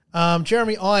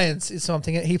 Jeremy Irons is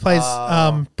something. He plays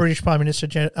British Prime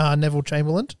Minister Neville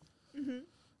Chamberlain.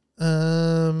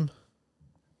 Mm-hmm.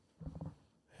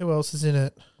 Who else is in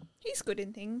it? He's good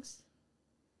in things.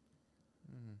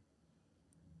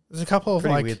 There's a couple of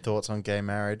Pretty weird thoughts on gay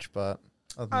marriage, but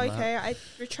other than Okay, I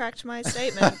retract my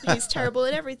statement. He's terrible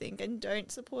at everything and don't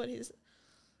support his.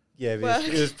 Yeah, but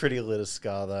it was pretty lit as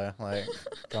Scar though. Like,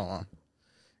 come on.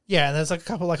 Yeah, and there's like a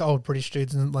couple like old British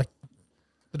dudes and like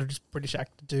that are just British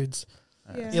actor dudes.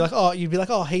 Yeah. You're like, you'd be like,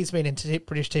 he's been in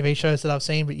British TV shows that I've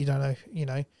seen, but you don't know,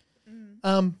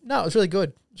 No, it was really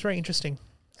good. It's very interesting.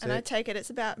 And I take it it's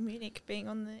about Munich being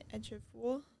on the edge of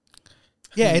war.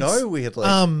 Yeah, no, weirdly.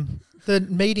 the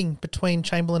meeting between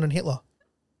Chamberlain and Hitler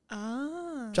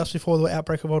just before the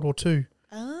outbreak of World War II,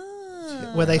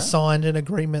 where they signed an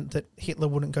agreement that Hitler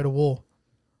wouldn't go to war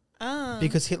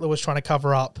because Hitler was trying to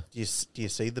cover up. Do you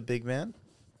see the big man?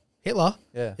 Hitler?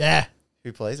 Yeah. Yeah.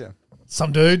 Who plays him?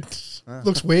 Some dude.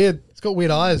 Looks weird. He's got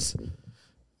weird eyes.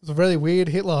 It's a really weird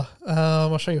Hitler.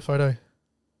 I'll show you a photo.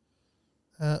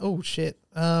 Oh, shit.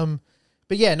 But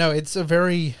yeah, no, it's a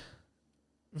very,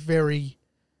 very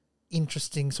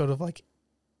interesting sort of like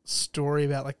story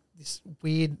about like this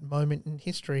weird moment in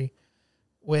history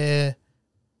where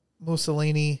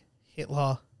Mussolini,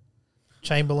 Hitler,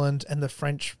 Chamberlain, and the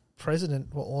French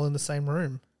president were all in the same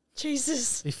room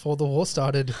Jesus. before the war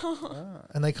started.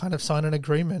 And they kind of signed an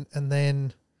agreement, and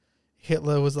then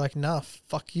Hitler was like, nah,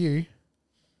 fuck you.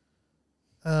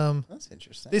 That's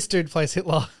interesting. This dude plays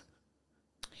Hitler.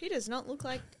 He does not look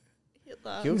like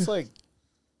Hitler. He looks like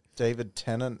David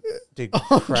Tennant did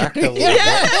crack a little bit.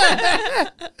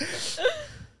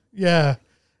 Yeah.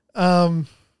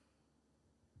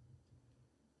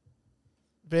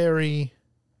 Very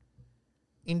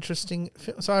interesting.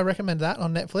 So I recommend that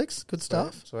on Netflix. Good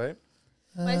stuff. Sweet.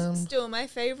 My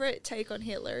favorite take on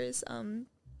Hitler is from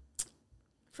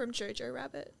Jojo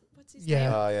Rabbit. What's his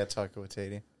name? Oh, yeah, Taika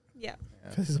Waititi. Yeah.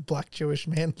 Because he's a black Jewish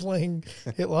man playing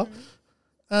Hitler.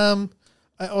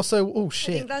 I also... Oh, I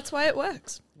shit. think that's why it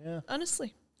works. Yeah.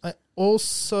 Honestly. I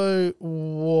also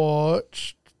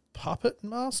watched Puppet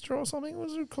Master or something,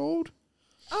 was it called?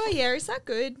 Oh, yeah. Is that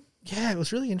good? Yeah, it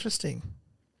was really interesting.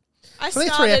 It's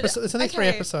only 3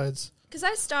 episodes. Because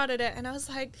I started it and I was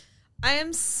like, I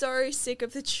am so sick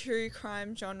of the true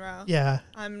crime genre. Yeah.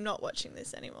 I'm not watching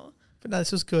this anymore. But no,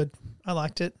 this was good. I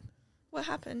liked it. What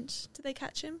happened? Did they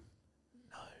catch him?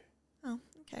 No. Oh,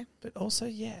 okay. But also,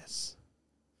 yes.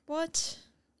 What?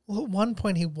 Well, at one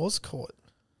point he was caught.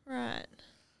 Right.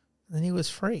 And then he was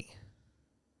free.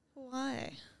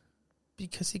 Why?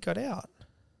 Because he got out.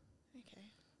 Okay.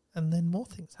 And then more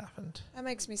things happened. That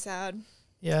makes me sad.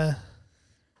 Yeah.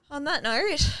 On that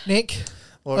note. Nick,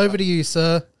 Look, over to you,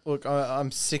 sir. Look,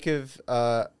 I'm sick of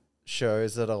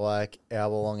shows that are like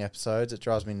hour-long episodes. It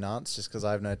drives me nuts just because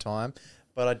I have no time.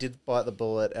 But I did bite the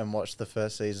bullet and watch the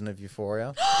first season of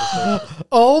Euphoria.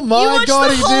 Oh my You watched god,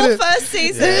 the he whole did it! first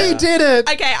season. Yeah. He did it!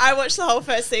 Okay, I watched the whole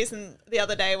first season the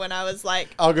other day when I was like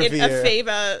Oh, good in for a you.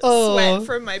 fever Oh. sweat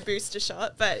from my booster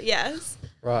shot. But yes.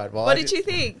 Right. Well, What did you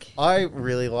think? I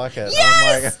really like it.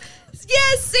 Yes!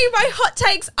 Yes! See, my hot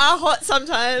takes are hot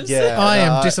sometimes. Yeah. I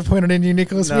am disappointed in you,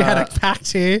 Nicholas. We had a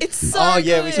pact here. It's so Oh,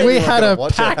 yeah, we good. said We weren't had gonna a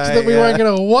watch it, pact hey, that we yeah. weren't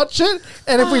going to watch it,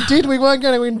 and if we did, we weren't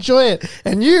going to enjoy it.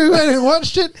 And you went and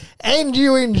watched it, and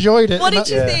you enjoyed it. What And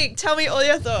did you Yeah. think? Tell me all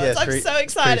your thoughts. Yeah, I'm pretty- so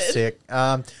excited. Pretty sick.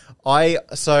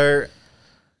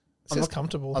 It's I'm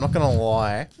comfortable. not gonna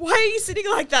lie. Why are you sitting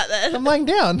like that then? I'm laying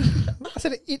down. I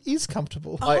said it is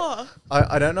comfortable. Oh.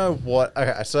 I don't know what.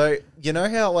 Okay, so you know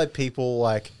how like people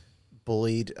like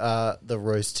bullied the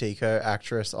Rose Tico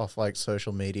actress off like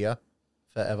social media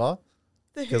forever?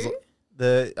 The Because who?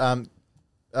 the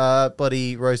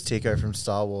bloody Rose Tico from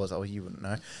Star Wars. Oh, you wouldn't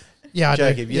know. Yeah, I do.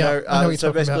 Jacob, you Yeah, know. I know what you're So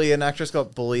talking basically, an actress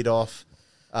got bullied off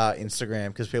Instagram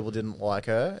because people didn't like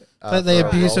her. But they for a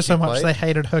abused role her so she much played. they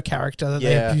hated her character that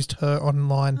they Yeah. abused her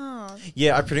online. Oh.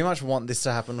 Yeah, I pretty much want this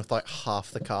to happen with like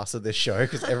half the cast of this show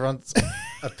because everyone's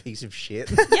a piece of shit.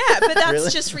 Yeah, but that's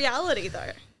Really? just reality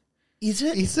though. Is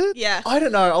it? Is it? Yeah. I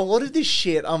don't know. A lot of this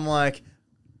shit, I'm like,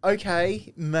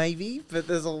 okay, maybe, but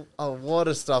there's a lot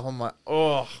of stuff I'm like,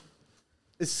 oh,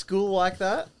 is school like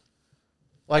that?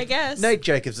 Like, I guess. Nate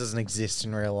Jacobs doesn't exist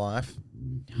in real life.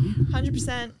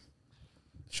 100%.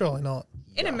 Surely not.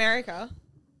 In America.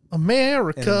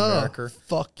 America. In America.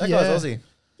 Fuck That yeah. guy's Aussie.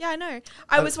 Yeah, I know.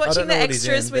 I was I don't watching know the what he's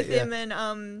extras in, with but yeah.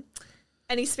 him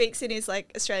and he speaks in his like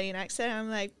Australian accent. I'm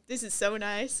like, this is so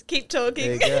nice. Keep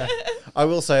talking. There you go. I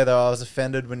will say though, I was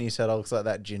offended when you said I looks like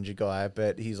that ginger guy,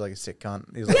 but he's like a sick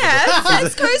cunt. He's like, Yeah,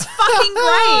 Fesco's fucking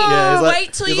great. Yeah, he's like-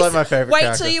 wait till he's you like my favourite wait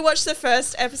character. till you watch the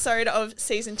first episode of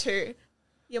season 2.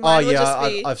 Your oh mind will yeah,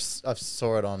 just be. I've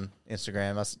saw it on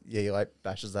Instagram. Yeah, he like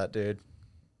bashes that dude.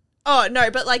 Oh no,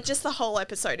 but like just the whole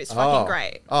episode is fucking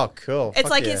great. Oh, cool. It's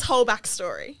Fuck like yeah. his whole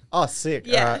backstory. Oh, sick.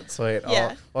 Yeah. All right, sweet.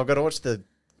 Yeah. I've got to watch the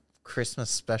Christmas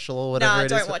special or whatever Nah, it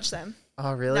is. don't watch them.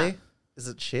 Oh, really? No. Is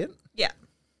it shit? Yeah,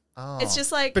 Oh. it's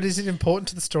just like But is it important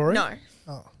to the story? no,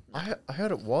 Oh. I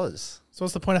heard it was. So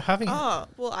what's the point of having it? Oh,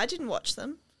 well, I didn't watch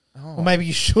them. Oh. Well, maybe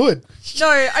you should.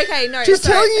 No, okay, no. She's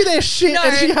sorry. telling you their shit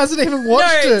and No. she hasn't even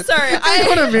watched No, it. sorry,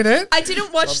 Hang on a minute. I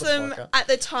didn't watch them Motherfucker. at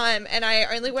the time, and I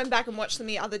only went back and watched them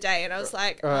the other day, and I was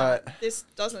like, Right. this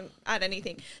doesn't add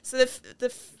anything. So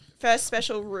the first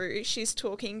special, Rue, she's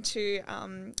talking to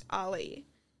Ali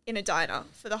in a diner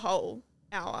for the whole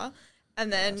hour,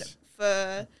 and then Nice.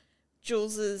 for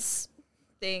Jules's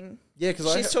thing, Yeah,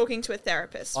 because she's talking to a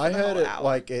therapist. For I the heard whole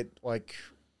it hour.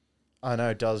 I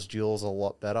know does Jules a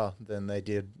lot better than they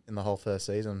did in the whole first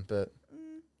season, but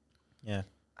yeah,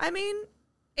 I mean,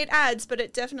 it adds, but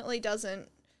it definitely doesn't.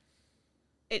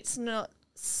 It's not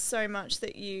so much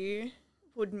that you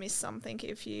would miss something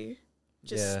if you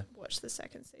just Yeah. watch the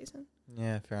second season.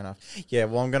 yeah, fair enough. Yeah,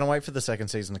 well, I'm gonna wait for the second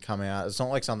season to come out. It's not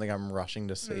like something I'm rushing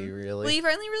to see, really. Well, you've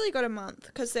only really got a month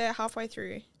because they're halfway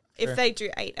through. Sure. If they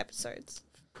do 8 episodes,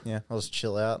 Yeah, I'll just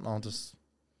chill out and I'll just.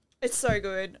 it's so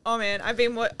good. Oh man, I've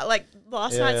been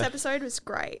last Yeah. night's episode was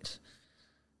great.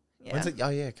 Yeah, When's it? Oh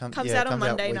yeah, Comes comes out on out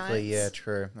Monday weekly. nights. Yeah,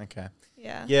 true. Okay.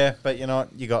 yeah. Yeah, but you know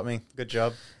what? You got me. Good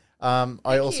job.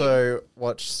 I also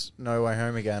watched No Way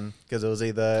Home again because it was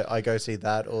either I go see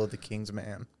that or The King's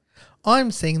Man. I'm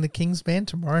seeing The King's Man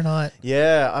tomorrow night.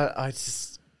 Yeah, I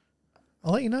just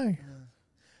I'll let you know.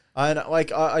 I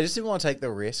just didn't want to take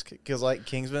the risk because like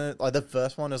Kingsman, like the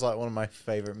first one is like one of my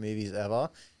favorite movies ever,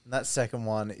 and that second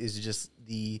one is just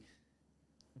the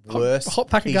worst hot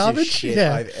pack of piece garbage? shit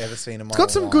Yeah. I've ever seen in my It's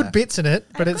got some good life. bits in it,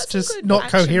 but I've it's got some just good not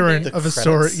action coherent bits. of The a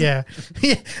story. credits. Yeah.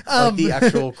 yeah. Like the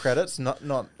actual credits,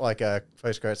 not like a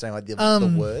post credit saying like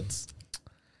the words.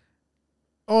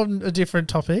 On a different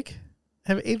topic,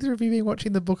 have either of you been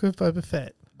watching the Book of Boba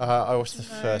Fett? I watched the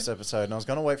No. first episode and I was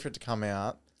gonna wait for it to come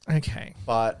out, Okay.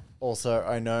 but also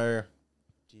I know.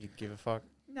 Do you give a fuck?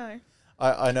 No,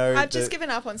 I know. I've just given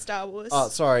up on Star Wars. Oh,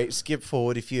 sorry. Skip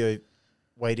forward if you're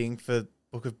waiting for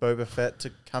Book of Boba Fett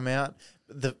to come out.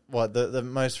 The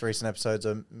most recent episode's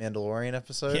a Mandalorian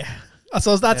episode. Yeah.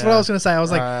 So that's what Yeah. I was going to say. I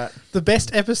was like, Right. the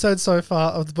best episode so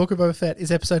far of the Book of Boba Fett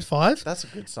is episode 5, That's a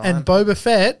good sign. and Boba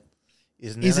Fett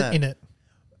isn't in it.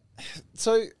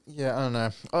 So yeah, I don't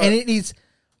know. And it is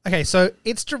okay. So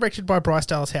it's directed by Bryce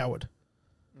Dallas Howard,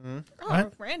 oh,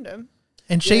 right. random.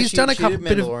 and Yeah, she's done a she couple did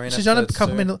bit of Mandalorian she's done a episodes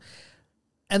couple too. minute.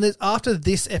 And there's after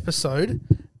this episode,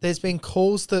 there's been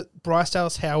calls that Bryce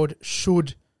Dallas Howard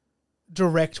should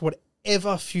direct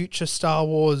whatever future Star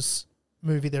Wars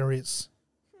movie there is.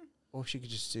 or she could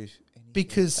just do anything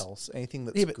Because- else, anything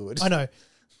that's Yeah, but good. I know,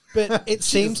 but it She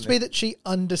seems to be doesn't. that she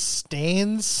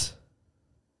understands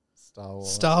Star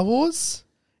Wars. Star Wars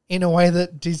in a way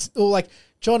that or like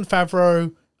John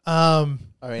Favreau. I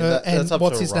mean, and that's up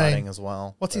what's to his writing name? as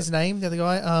well. What's but his name? The other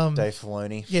guy. Dave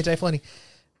Filoni. Yeah, Dave Filoni.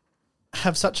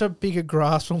 Have such a bigger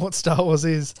grasp on what Star Wars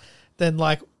is than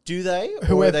like Do they? Or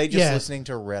Whoever- are they just yeah. listening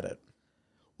to Reddit?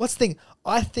 what's the thing?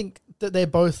 I think that they're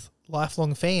both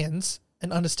lifelong fans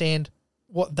and understand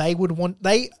what they would want.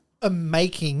 They are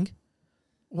making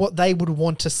what they would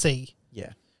want to see,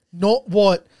 Yeah. not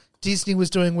what Disney was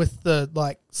doing with the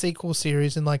like sequel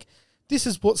series and like this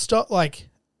is what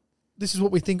this is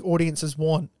what we think audiences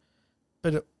want,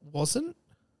 but it wasn't.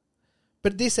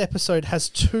 But this episode has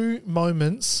 2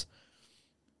 moments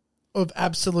of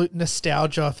absolute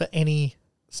nostalgia for any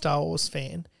Star Wars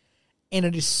fan, and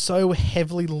it is so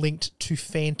heavily linked to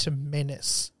Phantom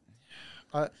Menace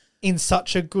in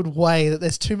such a good way that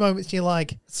there's 2 moments you're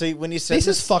like, See, when you said this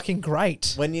is fucking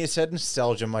great. when you said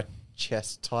nostalgia, my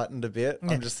chest tightened a bit.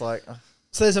 Yeah. I'm just like,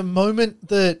 So there's a moment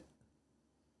that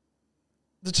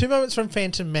the 2 moments from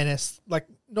Phantom Menace, like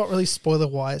not really spoiler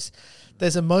wise,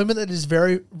 there's a moment that is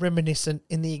very reminiscent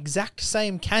in the exact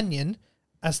same canyon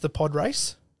as the pod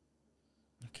race,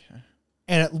 okay.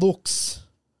 and it looks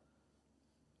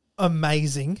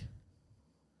amazing.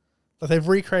 Like they've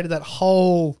recreated that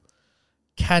whole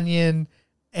canyon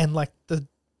and like the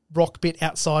rock bit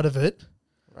outside of it.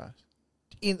 Right.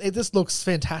 It just looks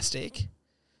fantastic.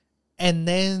 And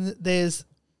then there's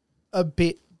a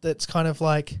bit that's kind of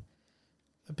like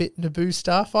a bit Naboo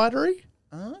Starfightery.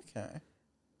 Okay.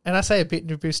 And I say a bit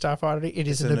Naboo Starfighter, it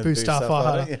is It's a Naboo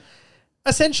Starfighter. Yeah.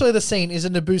 Essentially, the scene is a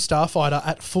Naboo Starfighter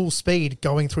at full speed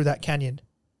going through that canyon.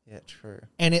 Yeah, true.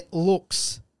 And it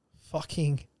looks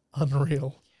fucking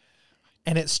unreal.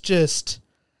 And it's just...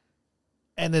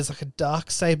 And there's like a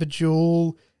Darksaber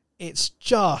duel. It's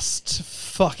just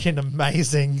fucking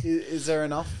amazing. Is there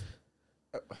enough?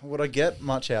 Would I get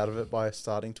much out of it by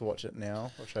starting to watch it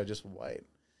now, or should I just wait?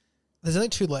 There's only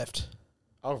 2 left.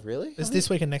 Oh, really? There's this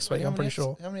week and next week, How I'm many pretty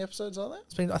sure. How many episodes are there?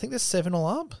 It's been, I think there's 7 all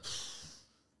up.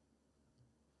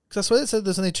 Because I swear it said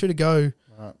there's only 2 to go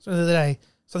Right. the other day.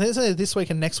 So I think it's only this week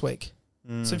and next week.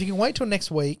 So if you can wait till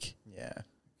next week, Yeah.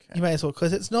 Okay. you may as well,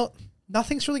 because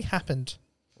nothing's really happened.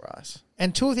 Right.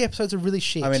 And 2 of the episodes are really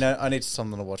shit. I mean, I need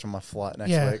something to watch on my flight next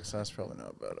Yeah. week, so that's probably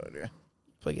not a bad idea.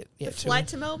 But the The flight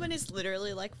to Melbourne is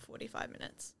literally like 45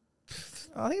 minutes.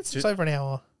 I think it's just over an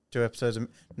hour. 2 episodes.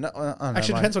 No, I don't know,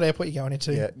 Actually, mate. depends what airport you're going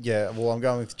into. Yeah. Well, I'm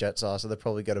going with Jetstar, so they're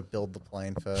probably going to build the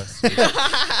plane first. You're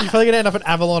probably going to end up at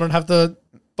Avalon and have the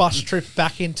bus trip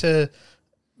back into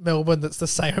Melbourne that's the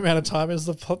same amount of time as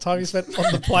the time you spent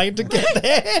on the plane to get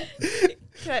there.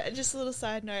 Just a little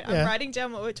side note. Yeah. I'm writing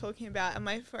down what we're talking about, and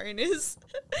my phone is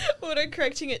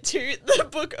auto-correcting it to the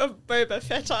book of Boba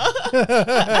Fett.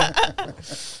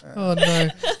 Oh, no.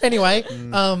 Anyway,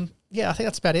 yeah, I think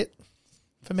that's about it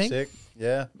for me. Sick.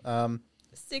 Yeah.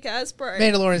 Sick as, bro.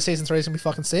 Mandalorian Season 3 is going to be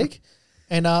fucking sick.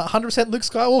 And 100% Luke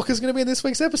Skywalker is going to be in this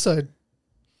week's episode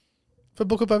for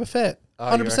Book of Boba Fett.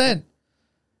 Oh, you 100%. reckon?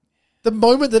 The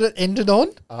moment that it ended on,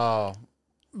 Oh.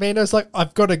 Mando's like,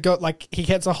 I've got to go. Like, he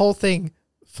gets a whole thing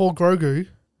for Grogu,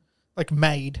 like,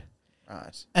 made.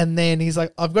 Right. And then he's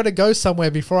like, I've got to go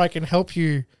somewhere before I can help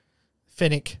you,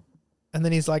 Fennec. And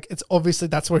then he's like, it's obviously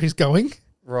that's where he's going.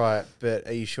 Right, but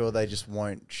are you sure they just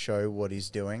won't show what he's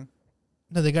doing?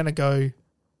 No, they're going to go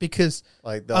because,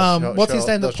 Like, they'll what's his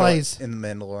name that they'll show it plays? in The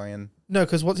Mandalorian? No,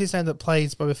 because what's his name that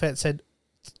plays Boba Fett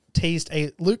teased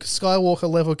a Luke Skywalker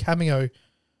level cameo.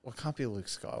 Well, it can't be Luke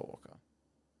Skywalker.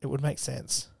 It would make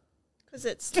sense. Because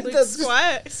it's Luke That's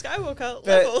Skywalker But-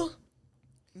 level.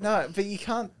 No, but you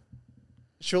can't.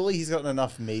 Surely he's got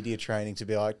enough media training to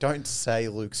be like, don't say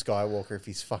Luke Skywalker if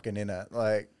he's fucking in it.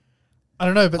 Like, I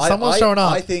don't know, but someone's showing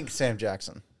up. I think Sam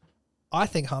Jackson. I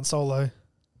think Han Solo.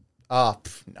 No.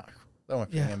 They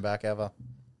won't bring Yeah. him back ever.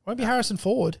 Won't be Harrison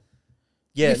Ford.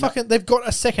 Yeah, They've got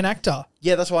a second actor.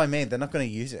 yeah, that's what I mean. They're not going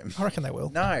to use him. I reckon they will.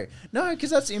 No,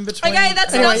 because that's in between. Okay,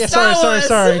 that's Anyway, not yeah, Star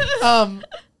sorry. Wars.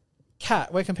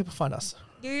 Kat, where can people find us?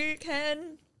 You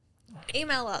can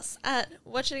email us at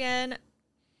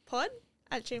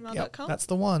watchitagainpod@gmail.com. That's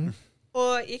the one.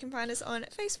 Or you can find us on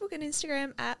Facebook and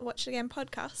Instagram at Watch It Again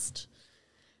Podcast,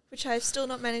 which I've still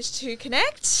not managed to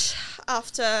connect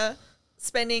after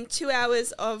spending 2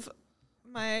 hours of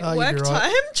my work you'd be right.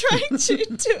 time trying to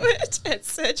do it and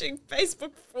searching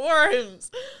Facebook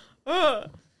forums. Ugh.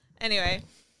 Anyway,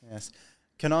 Yes.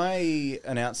 Can I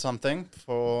announce something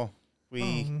before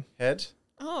we head?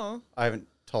 oh, I haven't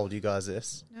told you guys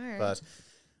this, no. but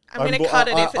I'm going to cut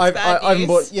it if it's bad I haven't news.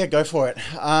 bought. Yeah, go for it.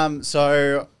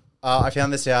 So I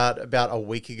found this out about a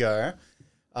week ago.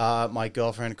 My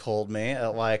girlfriend called me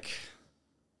at like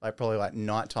probably like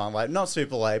nighttime, like not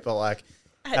super late, but like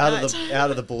At out nighttime.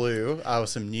 of the blue, with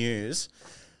some news.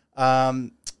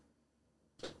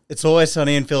 It's Always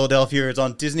Sunny in Philadelphia. It's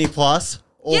on Disney Plus,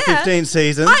 all Yeah. 15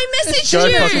 seasons. I messaged Go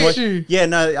you. fucking watch. You. Yeah,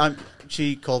 no,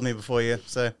 she called me before you,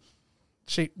 so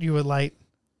You were late.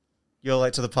 you're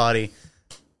late to the party.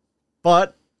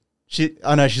 But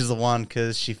I know she's the one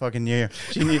because she fucking knew.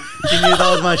 She knew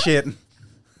that was my shit.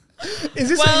 Is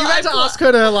this Well, you had I to thought- ask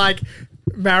her to like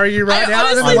marry you right I now?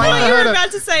 honestly and then wait thought for you her were to-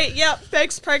 about to say, yep,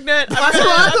 Beck's pregnant. That's what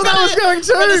I thought that was going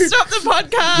I'm going to to. stop the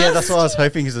podcast. Yeah, that's what I was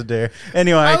hoping you would do.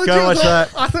 Anyway, I go legit watch thought-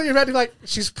 that. I thought you were about to be like,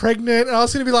 she's pregnant, and I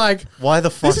was going to be like, Why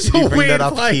the fuck this is did you a bring weird that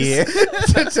up place here?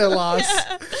 to tell us.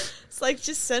 Yeah. It's like,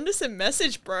 just send us a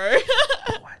message, bro.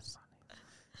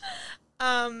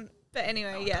 But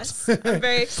anyway, yes, I'm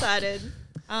very excited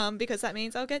because that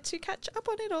means I'll get to catch up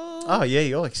on it all. Oh yeah,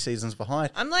 you're like seasons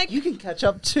behind. I'm like, You can catch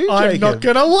up too, I'm Jacob. not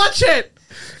going to watch it.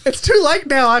 It's too late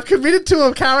now. I've committed to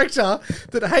a character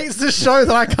that hates the show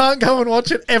that I can't go and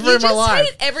watch it ever you in my just life.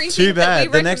 hate everything Too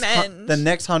that bad. we The recommend.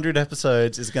 next 100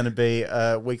 episodes is going to be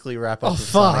a weekly wrap up. Oh, of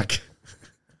Sunny. fuck.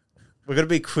 We're going to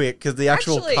be quick because the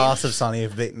actual Actually- cast of Sunny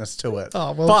have beaten us to it.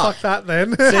 Oh, well, But- fuck that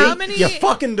then. See, How many- You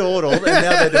fucking dawdled, and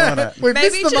now they're doing it. We've Maybe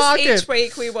missed the just market. each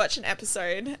week we watch an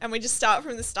episode and we just start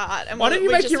from the start. And Why don't you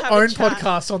we make just your have a own chat.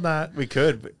 podcast on that? We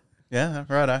could. But yeah,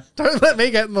 righto. Don't let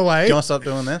me get in the way. Do you want to stop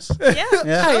doing this? Yeah.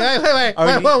 Yeah. Hey,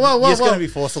 I mean, whoa. You're just going to be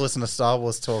forced to listen to Star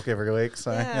Wars talk every week,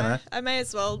 so, Yeah, you know. I may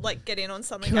as well like get in on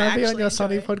something. Can I be on actually your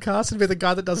Sunny enjoy. podcast and be the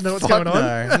guy that doesn't know what's Fuck going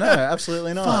on? no,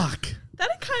 absolutely not. Fuck.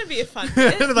 That'd kind of be a fun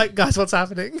bit. Like, guys, what's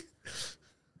happening?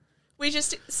 We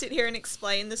just sit here and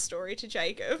explain the story to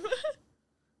Jacob.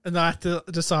 And I have to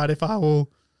decide if I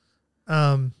will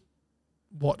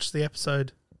watch the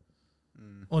episode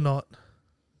or not.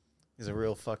 He's a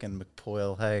real fucking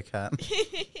McPoyle, hey, cat.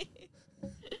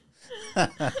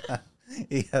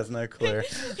 He has no clue.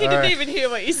 He didn't even hear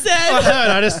what you I said.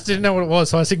 heard, I just didn't know what it was,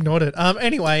 so I just ignored it.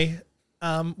 Anyway,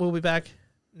 we'll be back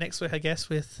next week, I guess,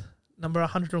 with number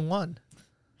 101.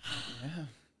 Yeah.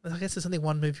 I guess there's only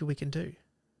one movie we can do.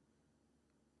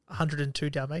 102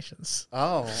 Dalmatians.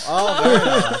 Oh, very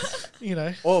nice. you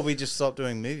know. Or we just stop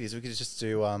doing movies. We could just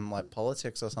do like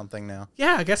politics or something now.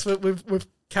 Yeah, I guess we've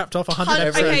capped off 100 Okay,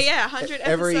 episodes. yeah, 100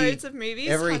 episodes of movies.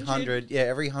 Every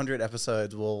 100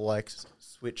 episodes will like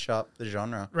switch up the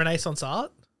genre. Renaissance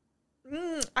art.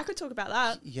 I could talk about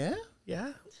that. Yeah.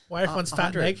 Yeah. Why everyone's fat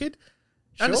and 100. naked.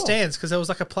 Sure. Understands because there was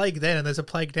like a plague then and there's a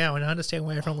plague now, and I understand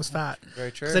why everyone was fat.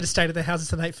 Very true. Because they just stayed at their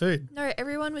houses and ate food. No,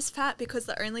 everyone was fat because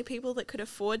the only people that could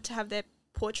afford to have their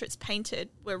portraits painted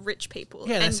were rich people.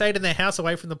 Yeah, they and stayed in their house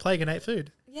away from the plague and ate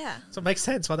food. yeah, So it makes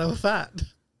sense why they were fat.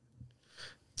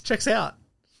 Checks out.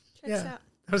 checks Yeah. out.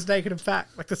 I was naked and fat,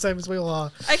 like the same as we all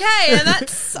are. Okay, and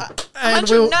that's And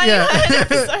 199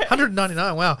 episodes.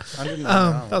 199, wow.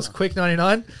 199, That was quick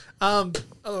 99.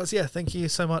 Otherwise, yeah, thank you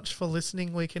so much for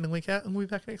listening week in and week out, and we'll be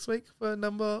back next week for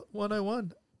number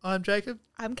 101. I'm Jacob.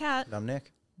 I'm Kat. I'm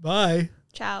Nick. Bye.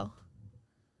 Ciao.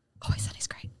 Oh, his son is